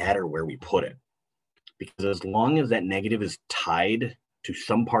doesn't matter where we put it, because as long as that negative is tied to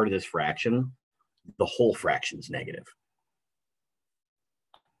some part of this fraction, the whole fraction is negative.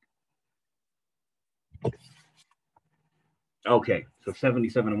 Okay, so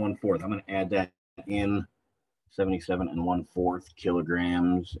 77 1/4. I'm going to add that in. 77 1/4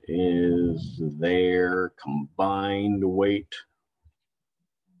 kilograms is their combined weight.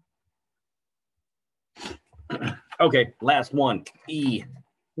 Okay, last one. E.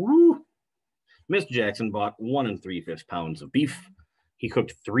 Woo. Mr. Jackson bought 1 3/5 pounds of beef. He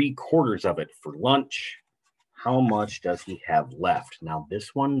cooked 3/4 of it for lunch. How much does he have left? Now,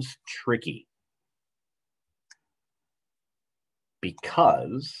 this one's tricky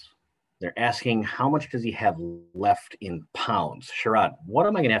because they're asking how much does he have left in pounds. Sharad, what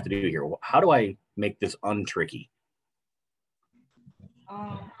am I going to have to do here? How do I make this untricky?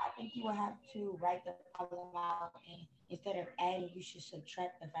 I think you will have to write the column out, and instead of adding, you should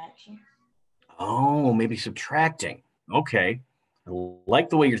subtract the fraction. Oh, maybe subtracting. Okay. I like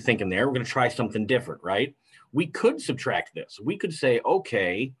the way you're thinking there. We're going to try something different, right? We could subtract this. We could say,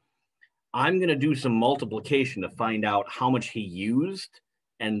 okay, I'm going to do some multiplication to find out how much he used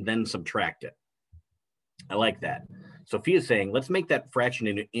and then subtract it. I like that. Sophia's saying, let's make that fraction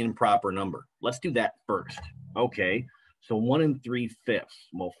an improper number. Let's do that first. Okay, so 1 3/5.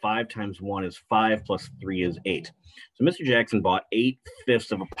 Well, 5 times 1 is 5 plus 3 is 8. So Mr. Jackson bought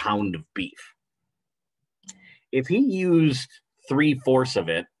 8/5 of a pound of beef. If he used 3/4 of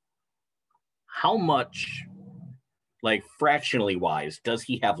it, how much, like fractionally wise, does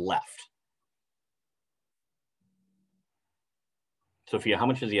he have left? Sophia, how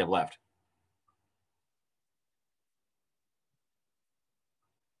much does he have left?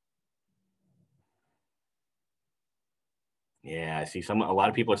 Yeah, I see a lot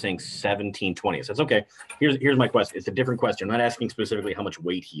of people are saying 17/20. So that's okay. Here's my question. It's a different question. I'm not asking specifically how much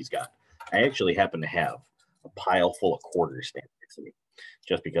weight he's got. I actually happen to have a pile full of quarters standing next to me,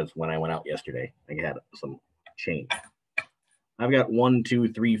 just because when I went out yesterday, I had some change. I've got 1, 2,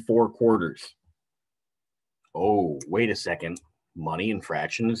 3, 4 quarters. Oh, wait a second. Money and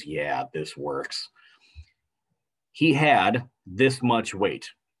fractions? Yeah, this works. He had this much weight.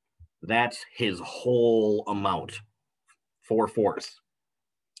 That's his whole amount, 4/4.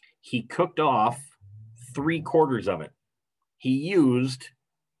 He cooked off 3/4 of it. He used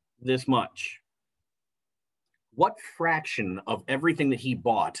this much. What fraction of everything that he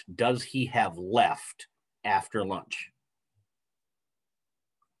bought does he have left after lunch?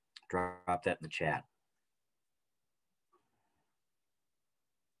 Drop that in the chat.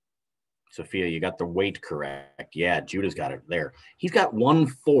 Sophia, you got the weight correct. Yeah, Judah's got it there. He's got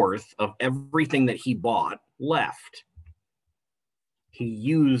 1/4 of everything that he bought left. He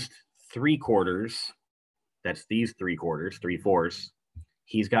used 3/4. That's these 3/4, 3/4.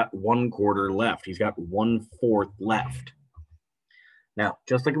 He's got 1/4 left. He's got 1/4 left. Now,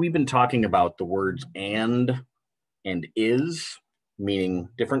 just like we've been talking about the words and is, meaning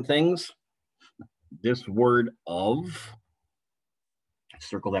different things, this word of,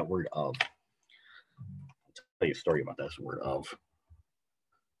 circle that word of. I'll tell you a story about this word of.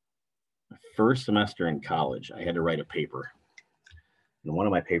 The first semester in college, I had to write a paper. And one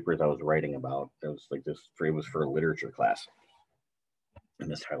of my papers I was writing about, it was like this, it was for a literature class. And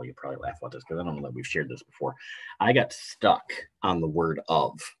Miss Harley, you probably laugh about this because I don't know that we've shared this before. I got stuck on the word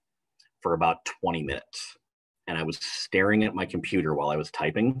of for about 20 minutes. And I was staring at my computer while I was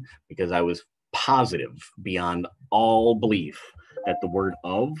typing because I was positive beyond all belief that the word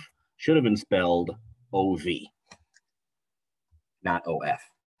of should have been spelled O-V, not O-F.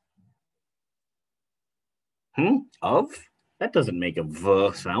 Of? That doesn't make a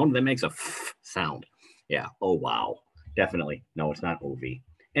V sound. That makes a F sound. Yeah. Oh, wow. Definitely. No, it's not O-V.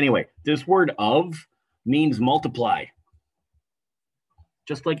 Anyway, this word of means multiply.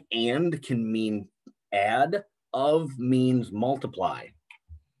 Just like and can mean add, of means multiply.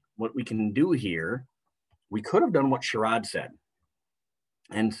 What we can do here, we could have done what Sherrod said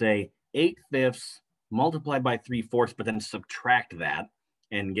and say 8/5 multiplied by 3/4, but then subtract that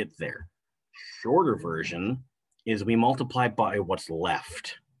and get there. Shorter version is we multiply by what's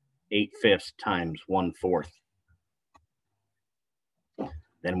left. 8/5 times 1/4.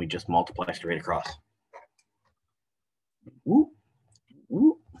 Then we just multiply straight across. Ooh.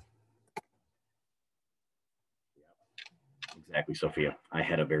 Ooh. Exactly, Sophia. I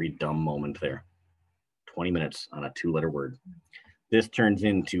had a very dumb moment there. 20 minutes on a 2-letter word. This turns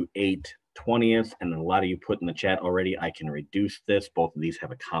into 8/20, and a lot of you put in the chat already, I can reduce this. Both of these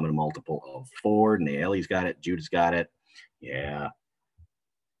have a common multiple of 4. Naeli's got it. Judah's got it. Yeah.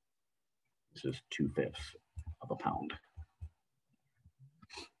 This is 2/5 of a pound.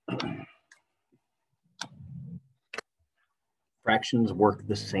 Fractions work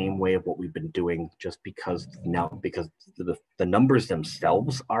the same way of what we've been doing, just because now, because the numbers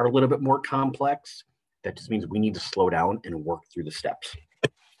themselves are a little bit more complex. That just means we need to slow down and work through the steps.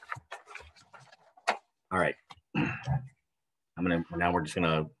 All right. We're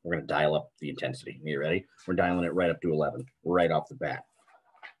gonna dial up the intensity. Are you ready? We're dialing it right up to 11, right off the bat.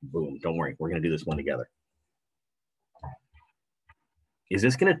 Boom. Don't worry. We're gonna do this one together. Is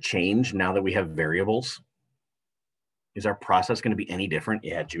this gonna change now that we have variables? Is our process going to be any different?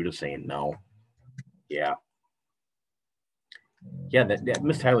 Yeah, Judah's saying no. Yeah. Yeah, that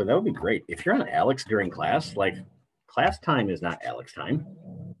Miss Tyler, that would be great. If you're on Alex during class, like class time is not Alex time.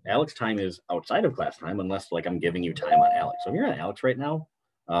 Alex time is outside of class time, unless like I'm giving you time on Alex. So if you're on Alex right now,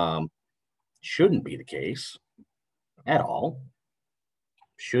 shouldn't be the case at all.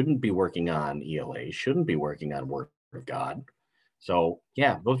 Shouldn't be working on ELA, shouldn't be working on Word of God. So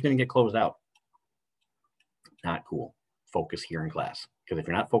yeah, those are going to get closed out. Not cool. Focus here in class, because if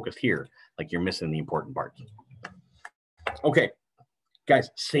you're not focused here, like you're missing the important parts. Okay, guys,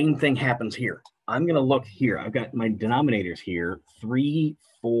 same thing happens here. I'm gonna look here. I've got my denominators here, 3,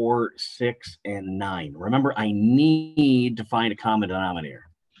 4, 6, and 9. Remember, I need to find a common denominator.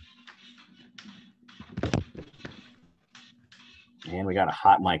 And we got a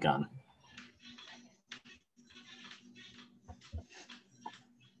hot mic on.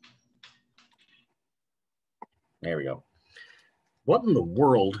 There we go. What in the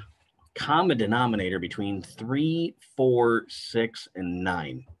world common denominator between 3, 4, 6, and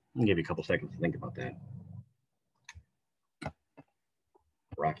 9? I'll give you a couple seconds to think about that.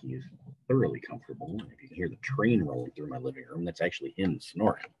 Rocky is thoroughly comfortable. If you can hear the train rolling through my living room, that's actually him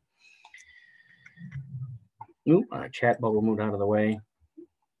snoring. Oop, chat bubble moved out of the way.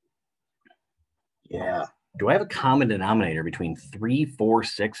 Yeah. Do I have a common denominator between 3, 4,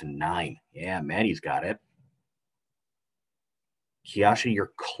 6, and 9? Yeah, Maddie's got it. Kiasha,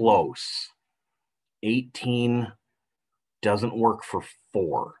 you're close. 18 doesn't work for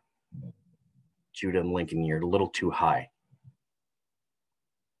 4. Judah and Lincoln, you're a little too high.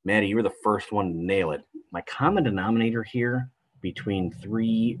 Maddie, you were the first one to nail it. my common denominator here between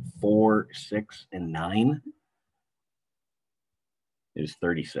 3, 4, 6, and 9 is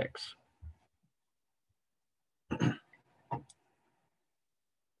 36.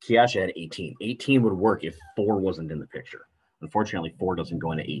 Kiasha had 18. 18 would work if 4 wasn't in the picture. Unfortunately, 4 doesn't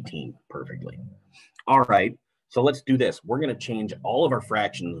go into 18 perfectly. All right, so let's do this. We're going to change all of our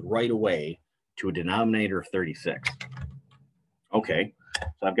fractions right away to a denominator of 36. Okay,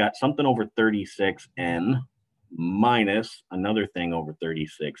 so I've got something over 36n minus another thing over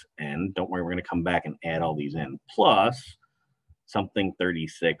 36n. Don't worry, we're going to come back and add all these in. Plus something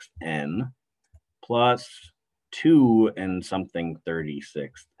 36n plus 2 and something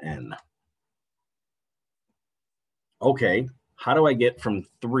 36n. Okay, how do I get from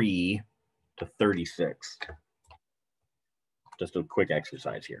 3 to 36? Just a quick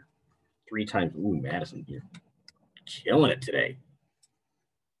exercise here. 3 times, ooh, Madison here. Killing it today.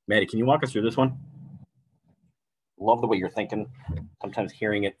 Maddie, can you walk us through this one? Love the way you're thinking. Sometimes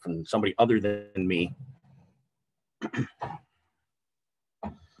hearing it from somebody other than me.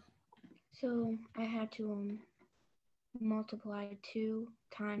 So I had to multiply 2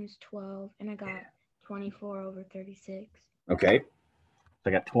 times 12, and I got 24 over 36. Okay. So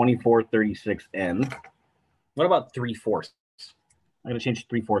I got 24 36n. What about 3/4? I'm going to change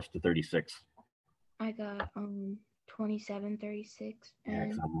 3/4 to 36. I got 27 36. Yeah,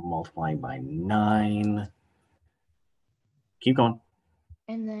 I'm multiplying by 9. Keep going.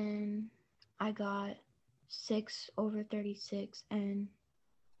 And then I got 6 over 36 and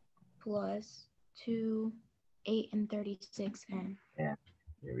plus 2, 8 and 36 and. Yeah,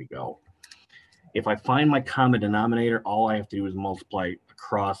 there we go. If I find my common denominator, all I have to do is multiply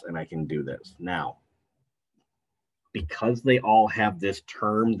across and I can do this. Now, because they all have this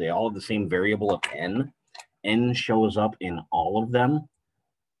term, they all have the same variable of n. N shows up in all of them.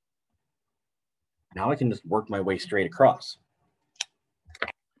 Now I can just work my way straight across.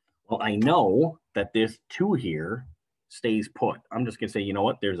 Well, I know that this 2 here stays put. I'm just going to say, you know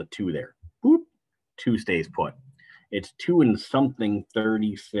what? There's a 2 there. Boop. 2 stays put. It's 2 and something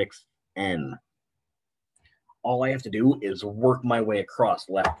 36n. All I have to do is work my way across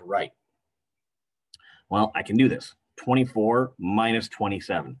left to right. Well, I can do this. 24 minus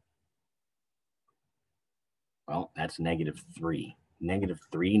 27. Well, that's -3.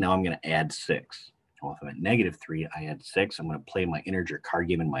 -3, now I'm going to add 6. Well, if I'm at -3, I add 6. I'm going to play my integer card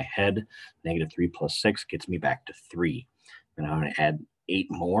game in my head. -3 plus 6 gets me back to 3. And I'm going to add 8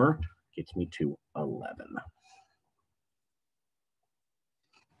 more, gets me to 11.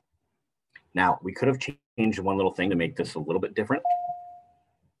 Now, we could have changed one little thing to make this a little bit different.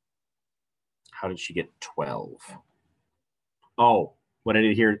 How did she get 12? Oh, what I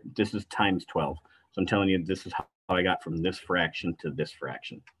did here, this is times 12. So I'm telling you, this is how I got from this fraction to this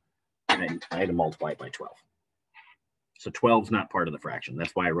fraction. And I had to multiply it by 12. So 12 is not part of the fraction.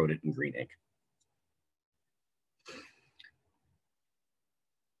 That's why I wrote it in green ink.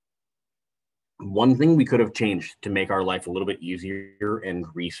 One thing we could have changed to make our life a little bit easier and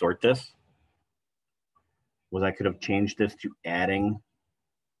resort this was I could have changed this to adding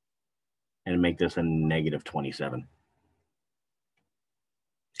and make this a -27.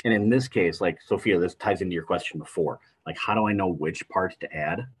 And in this case, like Sophia, this ties into your question before. Like, how do I know which parts to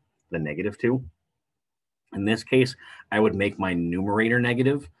add the negative to? In this case, I would make my numerator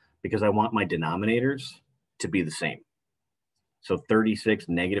negative because I want my denominators to be the same. So 36,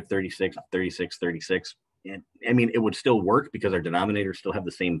 -36, 36, 36. And, I mean, it would still work because our denominators still have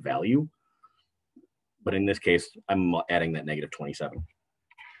the same value. But in this case, I'm adding that -27.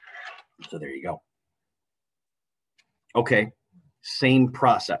 So there you go. Okay, same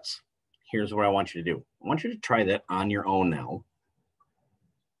process. Here's what I want you to do. I want you to try that on your own now.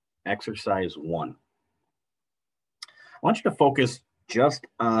 Exercise 1. I want you to focus just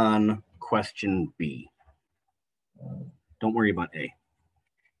on question B. Don't worry about A,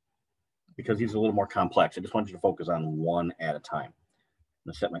 because he's a little more complex. I just want you to focus on one at a time. I'm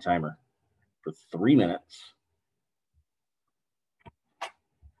going to set my timer for 3 minutes.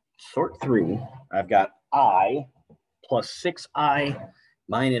 Sort through. I've got I plus 6I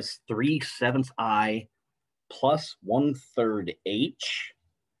minus 3/7 I plus 1/3 H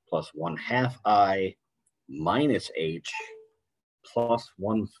plus 1/2 I minus H plus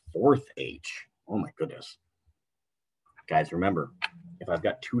 1/4 H. Oh my goodness. Guys, remember, if I've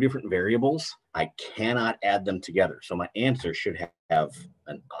got 2 different variables, I cannot add them together. So my answer should have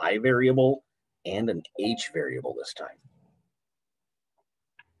an I variable and an H variable this time.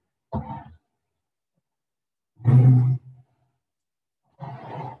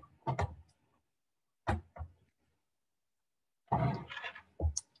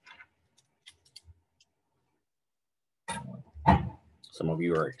 Some of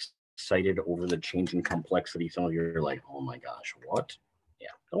you are excited over the change in complexity. Some of you are like, oh my gosh, what? Yeah,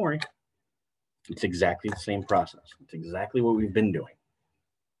 don't worry. It's exactly the same process. It's exactly what we've been doing.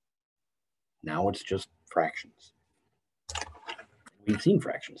 Now it's just fractions. We've seen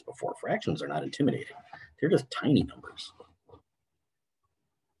fractions before. Fractions are not intimidating. They're just tiny numbers.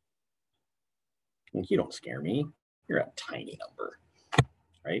 Like, you don't scare me. You're a tiny number,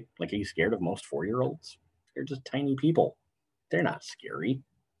 right? Like, are you scared of most 4-year-olds? They're just tiny people. They're not scary.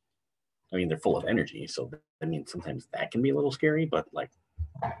 I mean, they're full of energy. So, I mean, sometimes that can be a little scary, but like,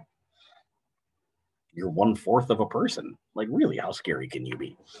 you're 1/4 of a person. Like, really, how scary can you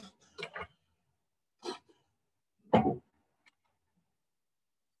be?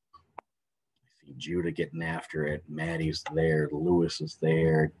 Judah getting after it. Maddie's there. Lewis is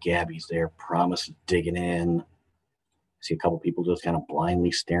there. Gabby's there. Promise is digging in. I see a couple people just kind of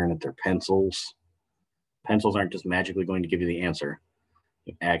blindly staring at their pencils. Pencils aren't just magically going to give you the answer.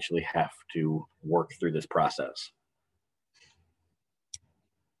 You actually have to work through this process.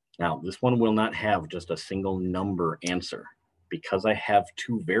 Now, this one will not have just a single number answer. Because I have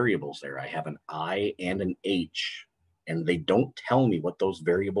 2 variables there. I have an I and an H, and they don't tell me what those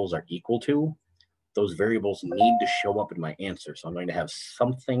variables are equal to. Those variables need to show up in my answer. So I'm going to have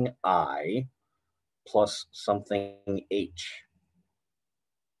something I plus something H.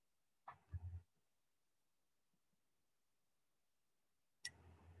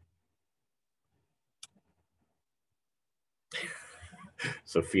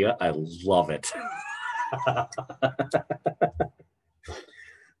 Sophia, I love it.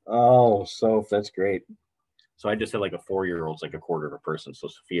 Oh, Soph, that's great. So I just said like a 4-year-old's like a quarter of a person. So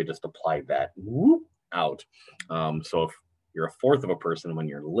Sophia just applied that out. So if you're a fourth of a person when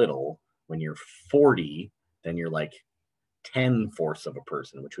you're little, when you're 40, then you're like 10/4 of a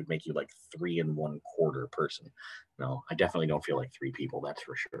person, which would make you like 3 1/4 person. No, I definitely don't feel like 3 people. That's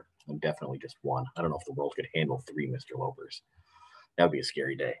for sure. I'm definitely just 1. I don't know if the world could handle 3 Mr. Lopers. That would be a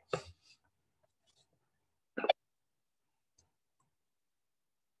scary day.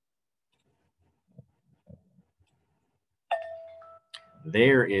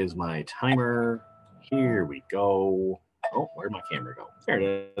 There is my timer. Here we go. Oh, where'd my camera go? There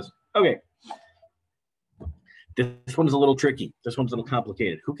it is. Okay. This one's a little tricky. This one's a little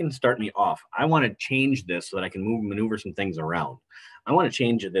complicated. Who can start me off? I want to change this so that I can maneuver some things around. I want to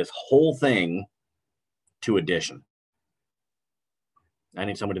change this whole thing to addition. I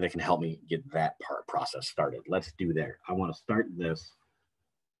need somebody that can help me get that process started. Let's do that. I want to start this.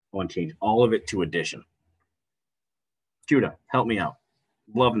 I want to change all of it to addition. Judah, help me out.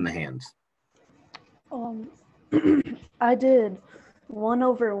 Love in the hands. I did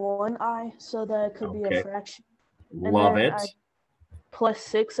 1/1i so that it could be a fraction. Love it. Plus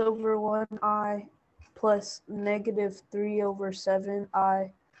 6/1i plus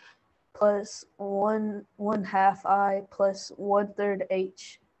 -3/7i plus 1/2i plus 1/3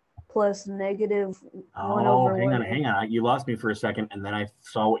 h plus -1/1. Hang on. You lost me for a second, and then I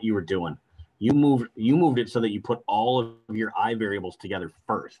saw what you were doing. You moved it so that you put all of your I variables together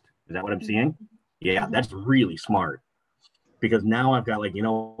first. Is that what I'm seeing? Yeah, that's really smart. Because now I've got like, you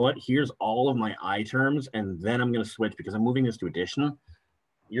know what? Here's all of my I terms, and then I'm going to switch because I'm moving this to addition.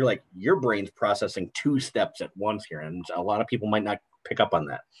 You're like, your brain's processing 2 steps at once here, and a lot of people might not pick up on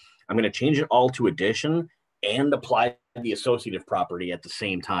that. I'm going to change it all to addition and apply the associative property at the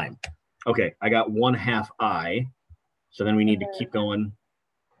same time. Okay, I got 1/2 I, so then we need to keep going.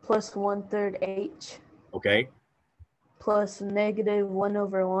 Plus 1/3 h. Okay. Plus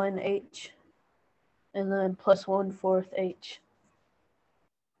 -1/1 h. And then plus 1/4 h.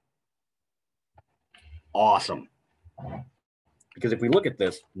 Awesome. Because if we look at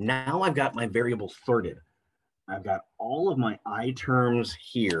this, now I've got my variables sorted. I've got all of my I terms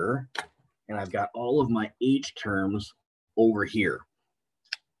here, and I've got all of my H terms over here.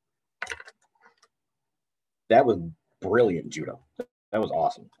 That was brilliant, Judah. That was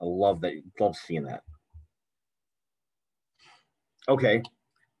awesome. I love that. Love seeing that. Okay.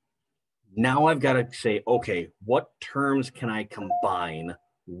 Now I've got to say, okay, what terms can I combine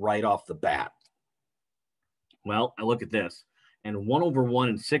right off the bat? Well, I look at this, and 1/1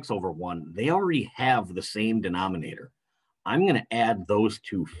 and 6/1, they already have the same denominator. I'm going to add those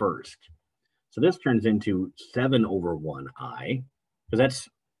 2 first. So this turns into 7/1i, because that's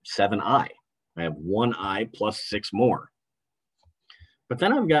 7i. I have 1i plus 6 more. But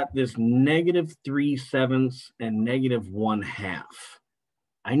then I've got this -3/7 and -1/2.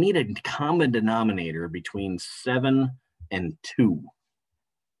 I need a common denominator between 7 and 2.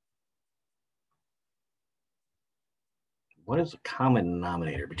 What is a common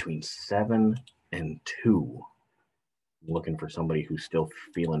denominator between 7 and 2? Looking for somebody who's still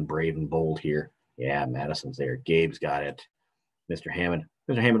feeling brave and bold here. Yeah, Madison's there. Gabe's got it. Mr. Hammond.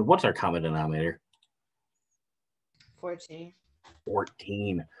 Mr. Hammond, what's our common denominator? 14.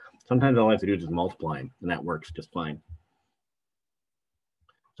 14. Sometimes all I have to do is just multiply them, and that works just fine.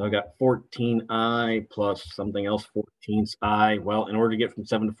 So I got 14i plus something else, 14i. Well, in order to get from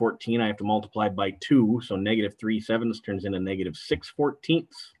 7 to 14, I have to multiply by 2. So negative 3/7 turns into negative 6/14.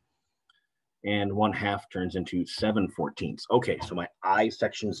 And 1/2 turns into 7/14. Okay, so my I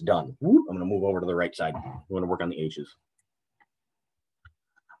section's done. Whoop, I'm going to move over to the right side. I'm going to work on the H's.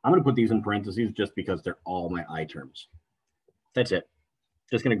 I'm going to put these in parentheses just because they're all my I terms. That's it.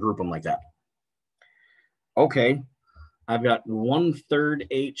 Just going to group them like that. Okay, I've got 1/3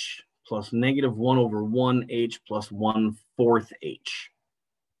 H plus negative 1/1 H plus 1/4 H.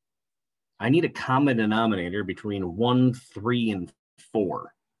 I need a common denominator between 1, 3, and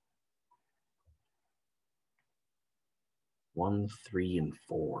 4. 1, 3, and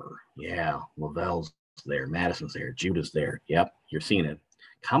 4. Yeah, Lavelle's there. Madison's there. Judah's there. Yep, you're seeing it.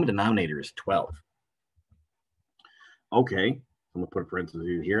 Common denominator is 12. Okay, I'm going to put a parenthesis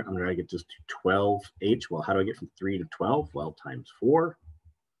here. I'm going to get this to 12H. Well, how do I get from 3 to 12? Well, times 4.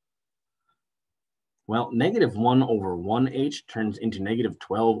 Well, negative 1/1H turns into negative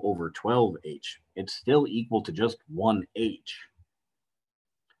 12/12H. It's still equal to just 1H.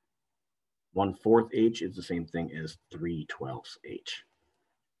 1/4 H is the same thing as 3/12 H.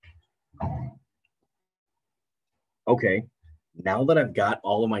 Okay, now that I've got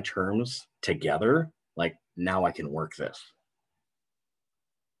all of my terms together, like now I can work this.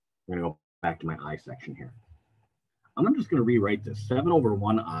 I'm gonna go back to my I section here. I'm just gonna rewrite this.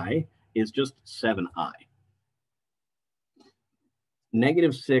 7/1I is just 7I.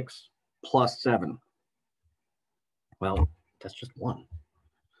 Negative 6 plus 7. Well, that's just 1.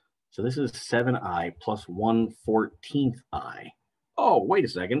 So this is 7i plus 1/14 I. Oh, wait a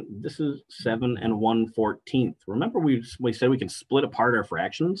second. This is 7 and 1/14. Remember we said we can split apart our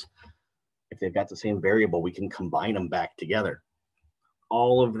fractions? If they've got the same variable, we can combine them back together.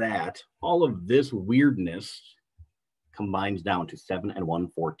 All of that, all of this weirdness combines down to 7 and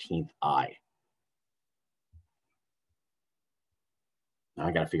 1/14 I. Now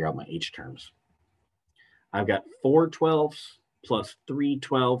I got to figure out my H terms. I've got 4/12 plus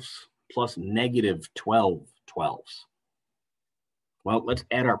 3/12 plus negative 12/12. Well, let's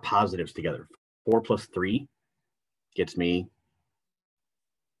add our positives together. 4 plus 3 gets me,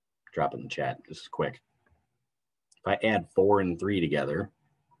 drop in the chat, this is quick. If I add 4 and 3 together,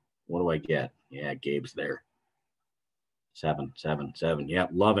 what do I get? Yeah, Gabe's there. 7, 7, 7. Yeah,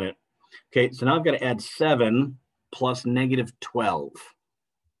 loving it. Okay, so now I've got to add 7 plus negative 12.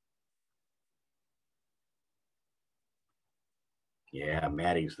 Yeah,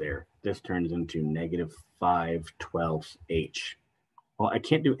 Maddie's there. This turns into negative 5/12 H. Well, I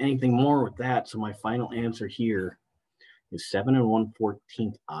can't do anything more with that, so my final answer here is 7 and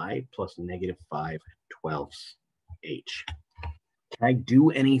 1/14 I plus negative 5/12 H. Can I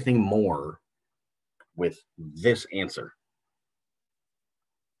do anything more with this answer?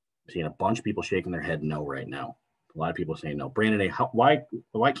 I'm seeing a bunch of people shaking their head no right now. A lot of people saying no. Brandon, why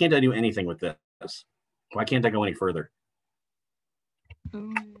can't I do anything with this? Why can't I go any further?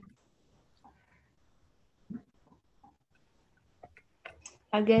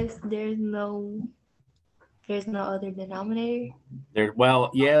 I guess there's no other denominator. Well,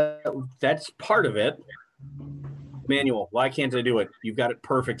 yeah, that's part of it. Manuel, why can't I do it? You've got it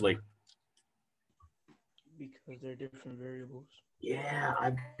perfectly. Because they're different variables. Yeah,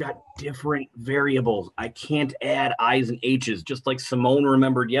 I've got different variables. I can't add I's and H's, just like Simone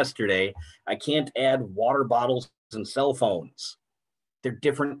remembered yesterday. I can't add water bottles and cell phones. They're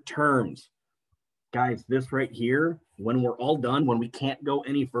different terms. Guys, this right here, when we're all done, when we can't go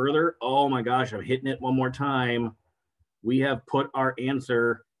any further, oh my gosh, I'm hitting it one more time. We have put our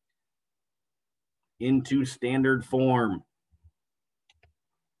answer into standard form.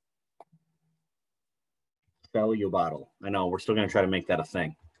 Cellular bottle. I know, we're still going to try to make that a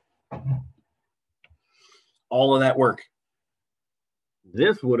thing. All of that work.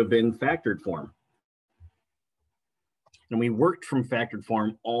 This would have been factored form. And we worked from factored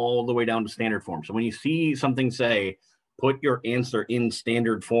form all the way down to standard form. So when you see something say, put your answer in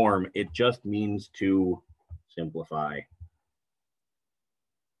standard form, it just means to simplify.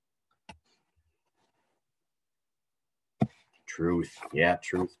 Truth. Yeah,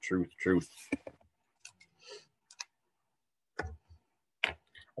 truth, truth, truth.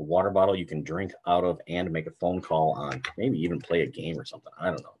 A water bottle you can drink out of and make a phone call on. Maybe even play a game or something. I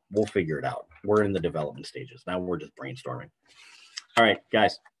don't know. We'll figure it out. We're in the development stages. Now we're just brainstorming. All right,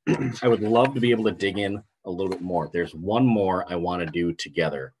 guys. I would love to be able to dig in a little bit more. There's one more I want to do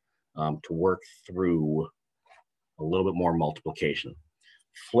together to work through a little bit more multiplication.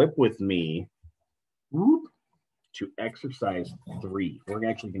 Flip with me to exercise 3. We're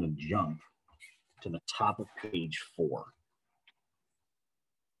actually going to jump to the top of page 4.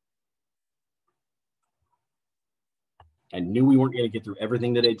 I knew we weren't going to get through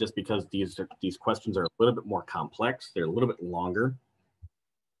everything today just because these questions are a little bit more complex. They're a little bit longer.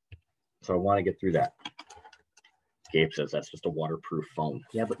 So I want to get through that. Gabe says that's just a waterproof phone.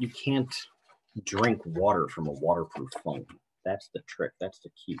 Yeah, but you can't drink water from a waterproof phone. That's the trick. That's the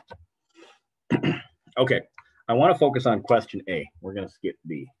key. Okay, I want to focus on question A. We're going to skip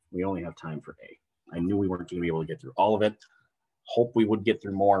B. We only have time for A. I knew we weren't going to be able to get through all of it. Hope we would get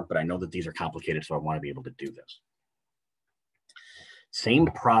through more, but I know that these are complicated, so I want to be able to do this. Same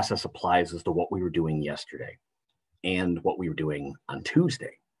process applies as to what we were doing yesterday and what we were doing on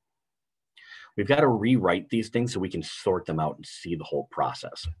Tuesday. We've got to rewrite these things so we can sort them out and see the whole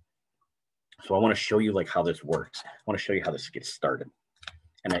process. So I want to show you like how this works. I want to show you how this gets started.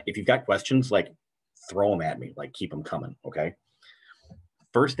 And if you've got questions, like throw them at me, like keep them coming, okay?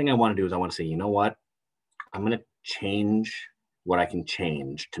 First thing I want to do is I want to say, you know what? I'm going to change what I can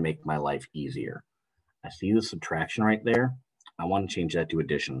change to make my life easier. I see the subtraction right there. I want to change that to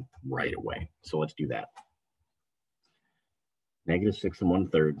addition right away. So let's do that. Negative 6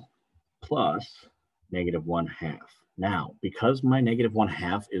 1/3 plus negative 1/2. Now, because my negative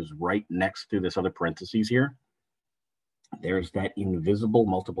 1/2 is right next to this other parentheses here, there's that invisible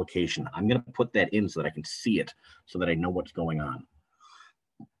multiplication. I'm going to put that in so that I can see it, so that I know what's going on.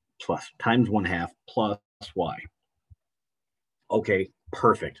 Plus times 1/2 plus y. Okay,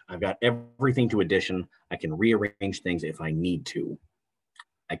 perfect. I've got everything to addition. I can rearrange things if I need to.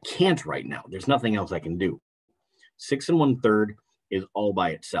 I can't right now. There's nothing else I can do. 6 1/3 is all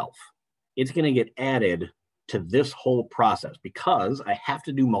by itself. It's going to get added to this whole process because I have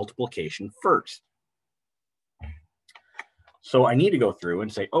to do multiplication first. So I need to go through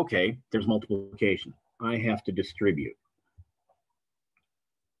and say, okay, there's multiplication. I have to distribute.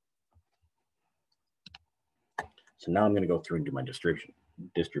 So now I'm going to go through and do my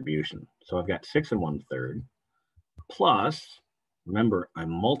distribution. So I've got 6 1/3 plus, remember, I'm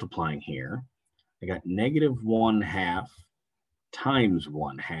multiplying here. I got negative 1/2 times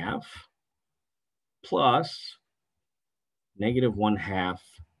 1/2 plus negative 1/2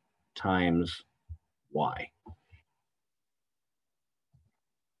 times y.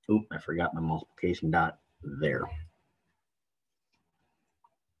 Oop, I forgot my multiplication dot there.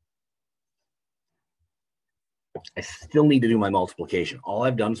 I still need to do my multiplication. All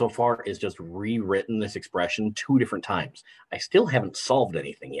I've done so far is just rewritten this expression 2 different times. I still haven't solved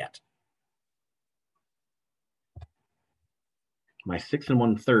anything yet. My 6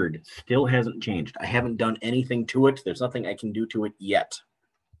 1/3 still hasn't changed. I haven't done anything to it. There's nothing I can do to it yet.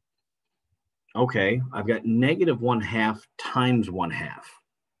 Okay, I've got negative 1/2 times 1/2.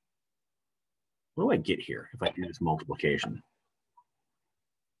 What do I get here if I do this multiplication?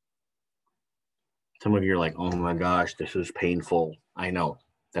 Some of you are like, oh my gosh, this is painful. I know.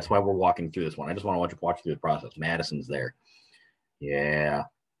 That's why we're walking through this one. I just want to watch through the process. Madison's there. Yeah.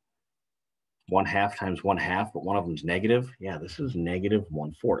 1/2 times 1/2, but one of them's negative. Yeah, this is negative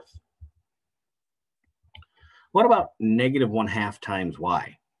 1/4. What about negative 1/2 times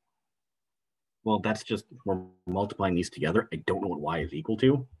y? Well, that's just, we're multiplying these together. I don't know what y is equal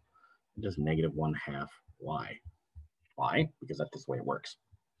to. Just negative 1/2 y. Why? Because that's just the way it works.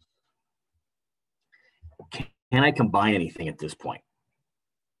 Can I combine anything at this point?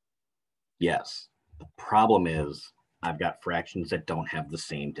 Yes. The problem is I've got fractions that don't have the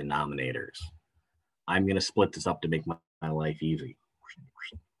same denominators. I'm going to split this up to make my life easy.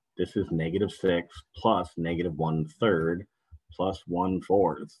 This is negative 6 plus negative 1/3 plus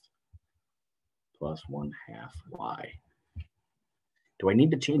 1/4 plus 1/2 y. Do I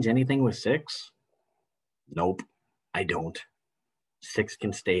need to change anything with 6? Nope, I don't. 6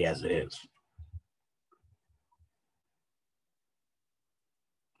 can stay as it is.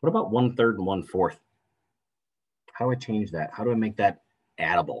 What about 1/3 and 1/4? How do I change that? How do I make that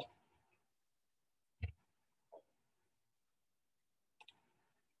addable?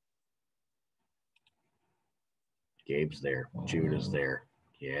 Gabe's there. Judah's there.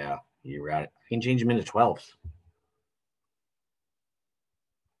 Yeah, you got it. I can change them into 12s.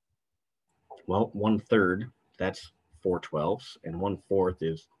 Well, 1/3, that's 4 12s, and 1/4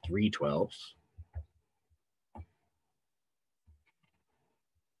 is 3 12s.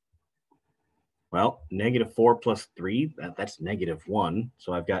 Well, negative 4 plus 3, that's negative 1.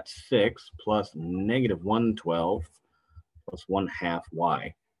 So I've got 6 plus negative 1/12 plus 1/2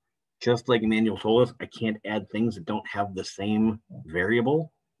 y. Just like Emmanuel told us, I can't add things that don't have the same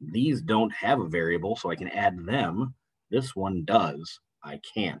variable. These don't have a variable, so I can add them. This one does. I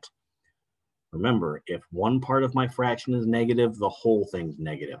can't. Remember, if one part of my fraction is negative, the whole thing's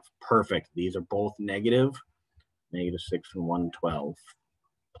negative. Perfect. These are both negative. Negative 6 and 1/12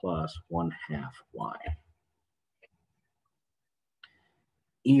 plus 1/2 y.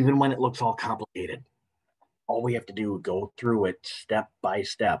 Even when it looks all complicated, all we have to do is go through it step by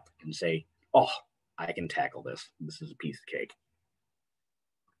step and say, oh, I can tackle this. This is a piece of cake.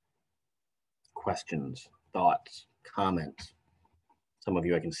 Questions, thoughts, comments. Some of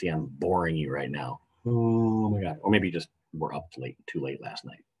you, I can see I'm boring you right now. Oh my God. Or maybe you just were up too late last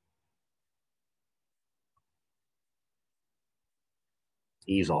night.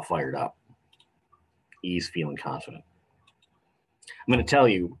 E's all fired up. E's feeling confident. I'm going to tell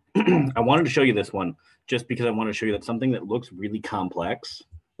you, I wanted to show you this one just because I want to show you that something that looks really complex,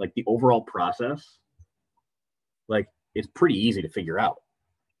 like the overall process, like it's pretty easy to figure out.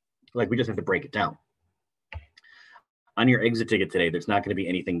 Like we just have to break it down. On your exit ticket today, there's not going to be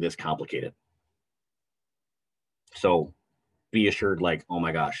anything this complicated. So be assured, like, oh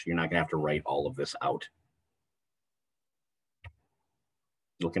my gosh, you're not going to have to write all of this out.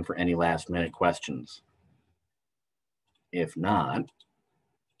 Looking for any last minute questions? If not,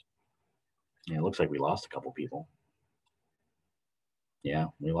 yeah, it looks like we lost a couple people. Yeah,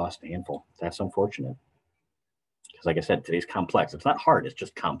 we lost a handful. That's unfortunate. Because like I said, today's complex. It's not hard, it's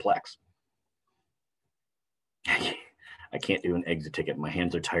just complex. I can't do an exit ticket. My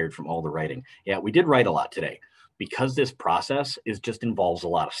hands are tired from all the writing. Yeah, we did write a lot today because this process just involves a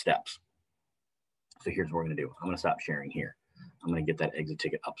lot of steps. So here's what we're going to do. I'm going to stop sharing here. I'm going to get that exit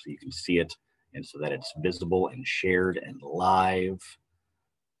ticket up so you can see it and so that it's visible and shared and live.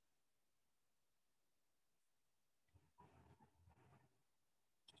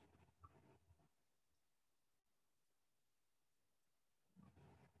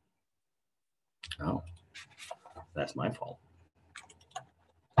 Oh, that's my fault.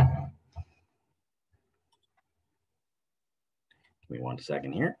 Give me 1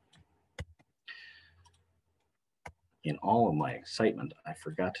 second here. In all of my excitement, I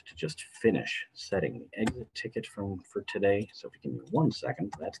forgot to just finish setting the exit ticket for today. So if you give me 1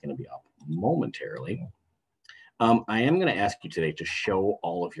 second, that's going to be up momentarily. I am going to ask you today to show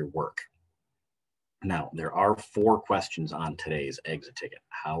all of your work. Now, there are 4 questions on today's exit ticket.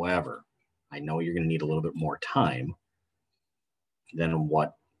 However, I know you're going to need a little bit more time than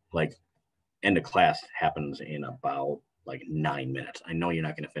what, like, end of class happens in about like 9 minutes. I know you're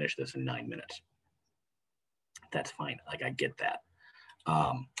not going to finish this in 9 minutes. That's fine. Like, I get that.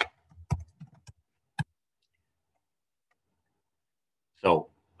 So,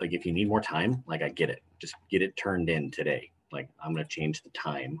 like, if you need more time, like, I get it. Just get it turned in today. Like, I'm going to change the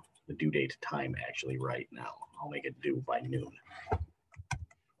time, the due date time actually right now. I'll make it due by noon.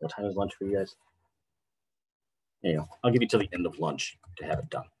 What time is lunch for you guys? There you go. I'll give you till the end of lunch to have it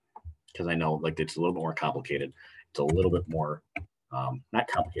done. Because I know, like, it's a little bit more complicated. It's a little bit more, not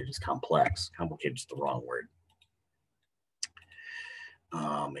complicated, it's complex. Complicated is the wrong word.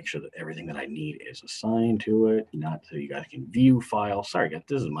 Make sure that everything that I need is assigned to it, not so you guys can view file. Sorry, guys,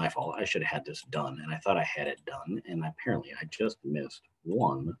 this is my fault. I should have had this done, and I thought I had it done, and apparently I just missed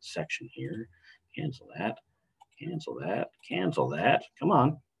one section here. Cancel that, cancel that, cancel that. Come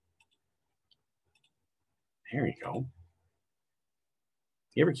on. There you go.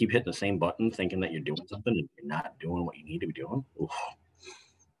 You ever keep hitting the same button thinking that you're doing something and you're not doing what you need to be doing? Oof.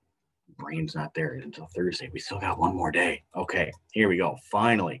 Brain's not there until Thursday. We still got 1 more day. Okay, here we go.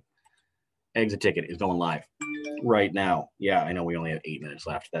 Finally, exit ticket is going live right now. Yeah, I know we only have 8 minutes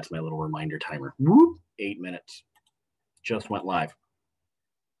left. That's my little reminder timer. Whoop, 8 minutes. Just went live.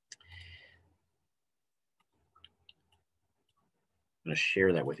 I'm going to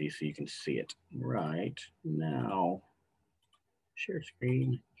share that with you so you can see it right now. Share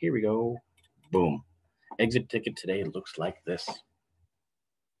screen. Here we go. Boom. Exit ticket today looks like this.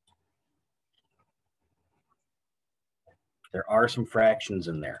 There are some fractions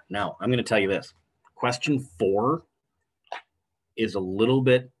in there. Now, I'm going to tell you this. Question 4 is a little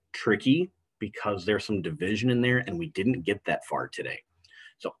bit tricky because there's some division in there and we didn't get that far today.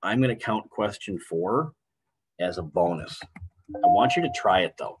 So I'm going to count question 4 as a bonus. I want you to try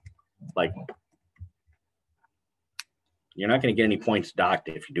it though. Like, you're not going to get any points docked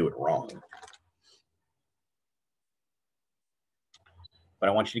if you do it wrong. But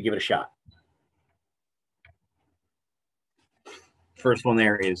I want you to give it a shot. First one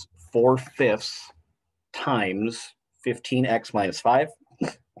there is 4/5 times 15x minus 5.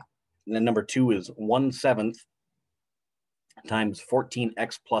 And then number 2 is 1/7 times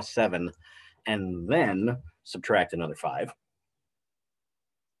 14x plus 7, and then subtract another 5.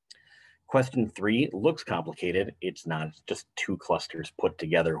 Question 3 looks complicated. It's not. It's just 2 clusters put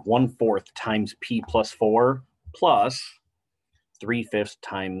together. 1/4 times p plus 4 plus 3/5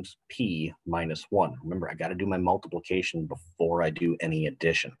 times p minus 1. Remember, I got to do my multiplication before I do any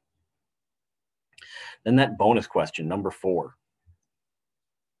addition. Then that bonus question, number 4.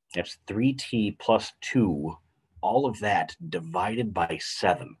 That's 3t plus 2, all of that divided by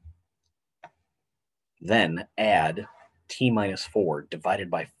 7. Then add t minus 4 divided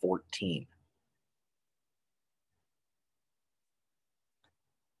by 14.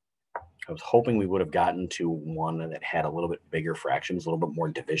 I was hoping we would have gotten to one that had a little bit bigger fractions, a little bit more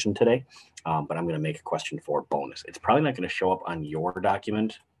division today, but I'm going to make a question 4 bonus. It's probably not going to show up on your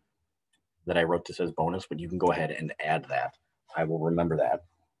document that I wrote that says bonus, but you can go ahead and add that. I will remember that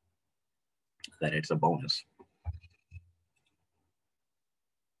it's a bonus.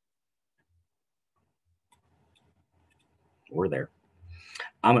 We're there.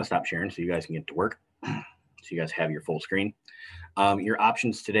 I'm going to stop sharing so you guys can get to work. So you guys have your full screen. Your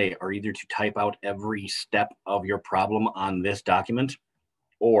options today are either to type out every step of your problem on this document,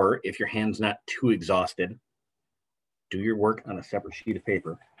 or if your hand's not too exhausted, do your work on a separate sheet of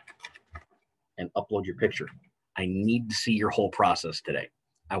paper and upload your picture. I need to see your whole process today.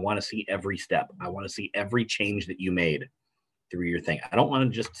 I want to see every step. I want to see every change that you made through your thing. I don't want to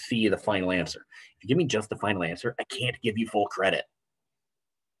just see the final answer. If you give me just the final answer, I can't give you full credit.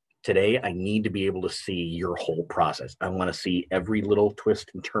 Today, I need to be able to see your whole process. I want to see every little twist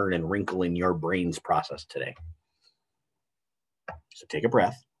and turn and wrinkle in your brain's process today. So take a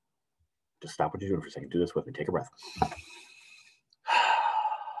breath. Just stop what you're doing for a second. Do this with me. Take a breath.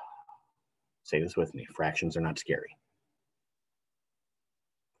 Say this with me. Fractions are not scary.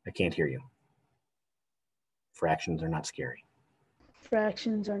 I can't hear you. Fractions are not scary.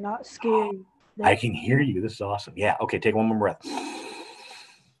 Fractions are not scary. I can hear you. This is awesome. Yeah. Okay. Take one more breath.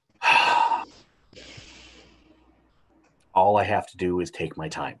 All I have to do is take my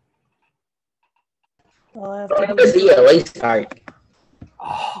time. When does the ELA start?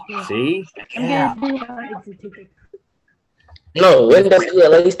 Oh, see? Yeah. No, when does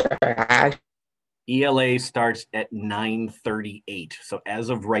ELA start? ELA starts at 9:38. So as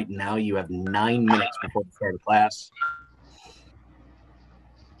of right now, you have 9 minutes before the start of class.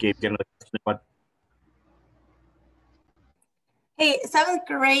 Gabe, get another question? What? Hey, 7th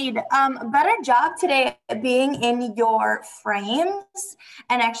grade, better job today at being in your frames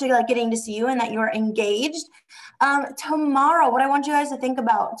and actually like getting to see you and that you're engaged. Tomorrow, what I want you guys to think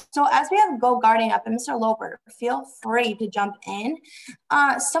about. So as we have Go Guardian up and Mr. Loper, feel free to jump in.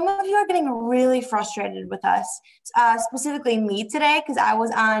 Some of you are getting really frustrated with us, specifically me today, because I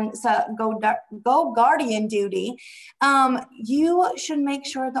was on Go Guardian duty. You should make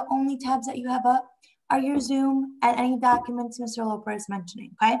sure the only tabs that you have up are your Zoom and any documents Mr. Loper is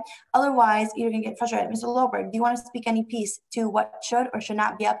mentioning, okay? Otherwise, you're gonna get frustrated. Mr. Loper, do you wanna speak any piece to what should or should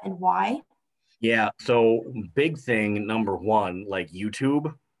not be up and why? Yeah, so big thing, number one, like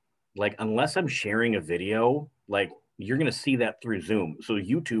YouTube, like unless I'm sharing a video, like you're gonna see that through Zoom. So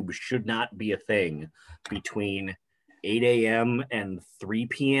YouTube should not be a thing between 8 a.m. and 3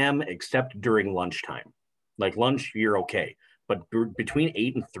 p.m. except during lunchtime. Like lunch, you're okay. But between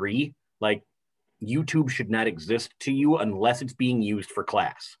 8 and 3, like YouTube should not exist to you unless it's being used for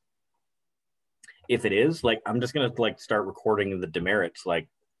class. If it is, like, I'm just gonna like start recording the demerits, like,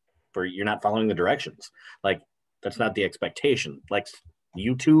 for you're not following the directions. Like, that's not the expectation. Like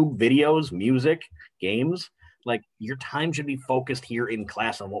YouTube videos, music, games, like your time should be focused here in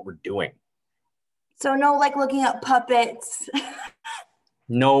class on what we're doing. So no, like looking at puppets.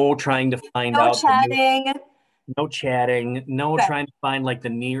 No trying to find no out. Chatting. No chatting. No Okay. trying to find like the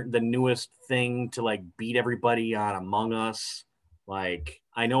newest thing to like beat everybody on Among Us. Like,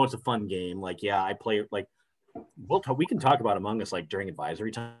 I know it's a fun game. Like, yeah, I play like we can talk about Among Us like during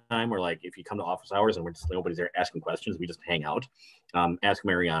advisory time, or like if you come to office hours and we're just nobody's there asking questions, we just hang out. Ask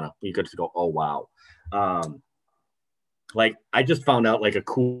Mariana. You could just go, oh wow. Like I just found out like a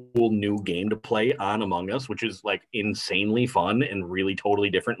cool new game to play on Among Us, which is like insanely fun and really totally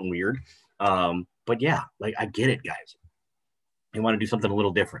different and weird. But yeah, like I get it, guys. You want to do something a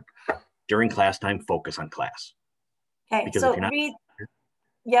little different during class time. Focus on class. Okay, because so if you're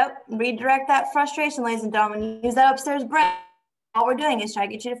not, redirect that frustration, ladies and gentlemen. Use that upstairs brain. All we're doing is try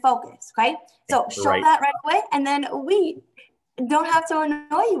to get you to focus. Okay, so show Right. that right away, and then we don't have to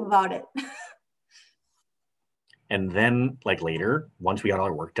annoy you about it. And then like later, once we got all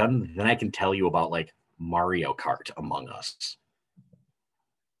our work done, then I can tell you about like Mario Kart Among Us.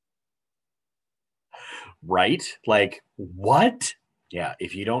 Right? Like, what? Yeah,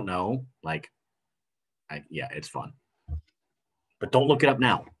 if you don't know, like, yeah, it's fun. But don't look it up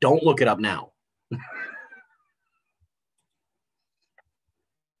now. Don't look it up now.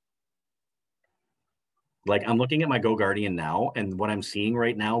 Like, I'm looking at my Go Guardian now, and what I'm seeing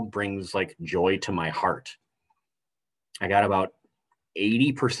right now brings like joy to my heart. I got about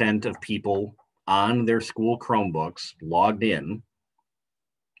 80% of people on their school Chromebooks logged in.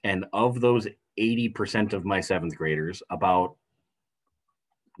 And of those 80% of my 7th graders, about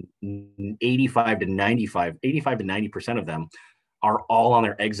 85 to 90% of them are all on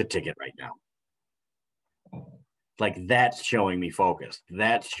their exit ticket right now. Like, that's showing me focused.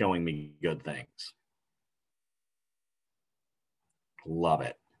 That's showing me good things. Love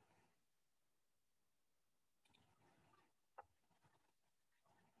it.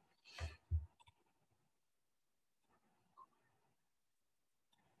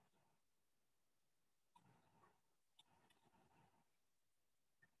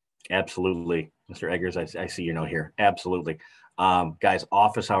 Absolutely. Mr. Eggers, I see your note here. Absolutely. Guys,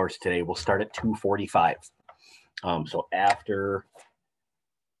 office hours today will start at 2:45. So after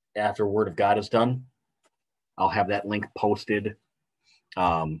Word of God is done, I'll have that link posted.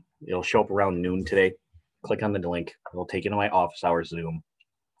 It'll show up around noon today. Click on the link. It'll take you to my office hours Zoom.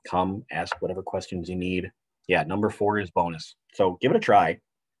 Come, ask whatever questions you need. Yeah, number 4 is bonus. So give it a try.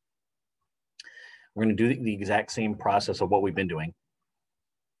 We're going to do the exact same process of what we've been doing.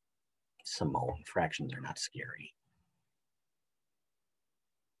 Simone, fractions are not scary.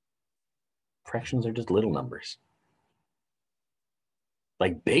 Fractions are just little numbers.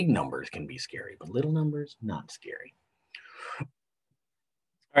 Like, big numbers can be scary, but little numbers, not scary. All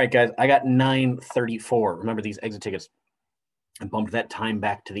right, guys, I got 9:34. Remember, these exit tickets, I bumped that time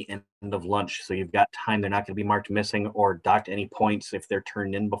back to the end of lunch. So you've got time. They're not going to be marked missing or docked any points if they're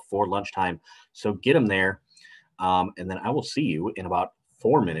turned in before lunchtime. So get them there. And then I will see you in about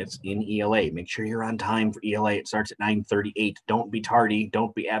 4 minutes in ELA. Make sure you're on time for ELA. It starts at 9:38. Don't be tardy.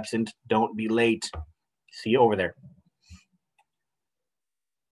 Don't be absent. Don't be late. See you over there.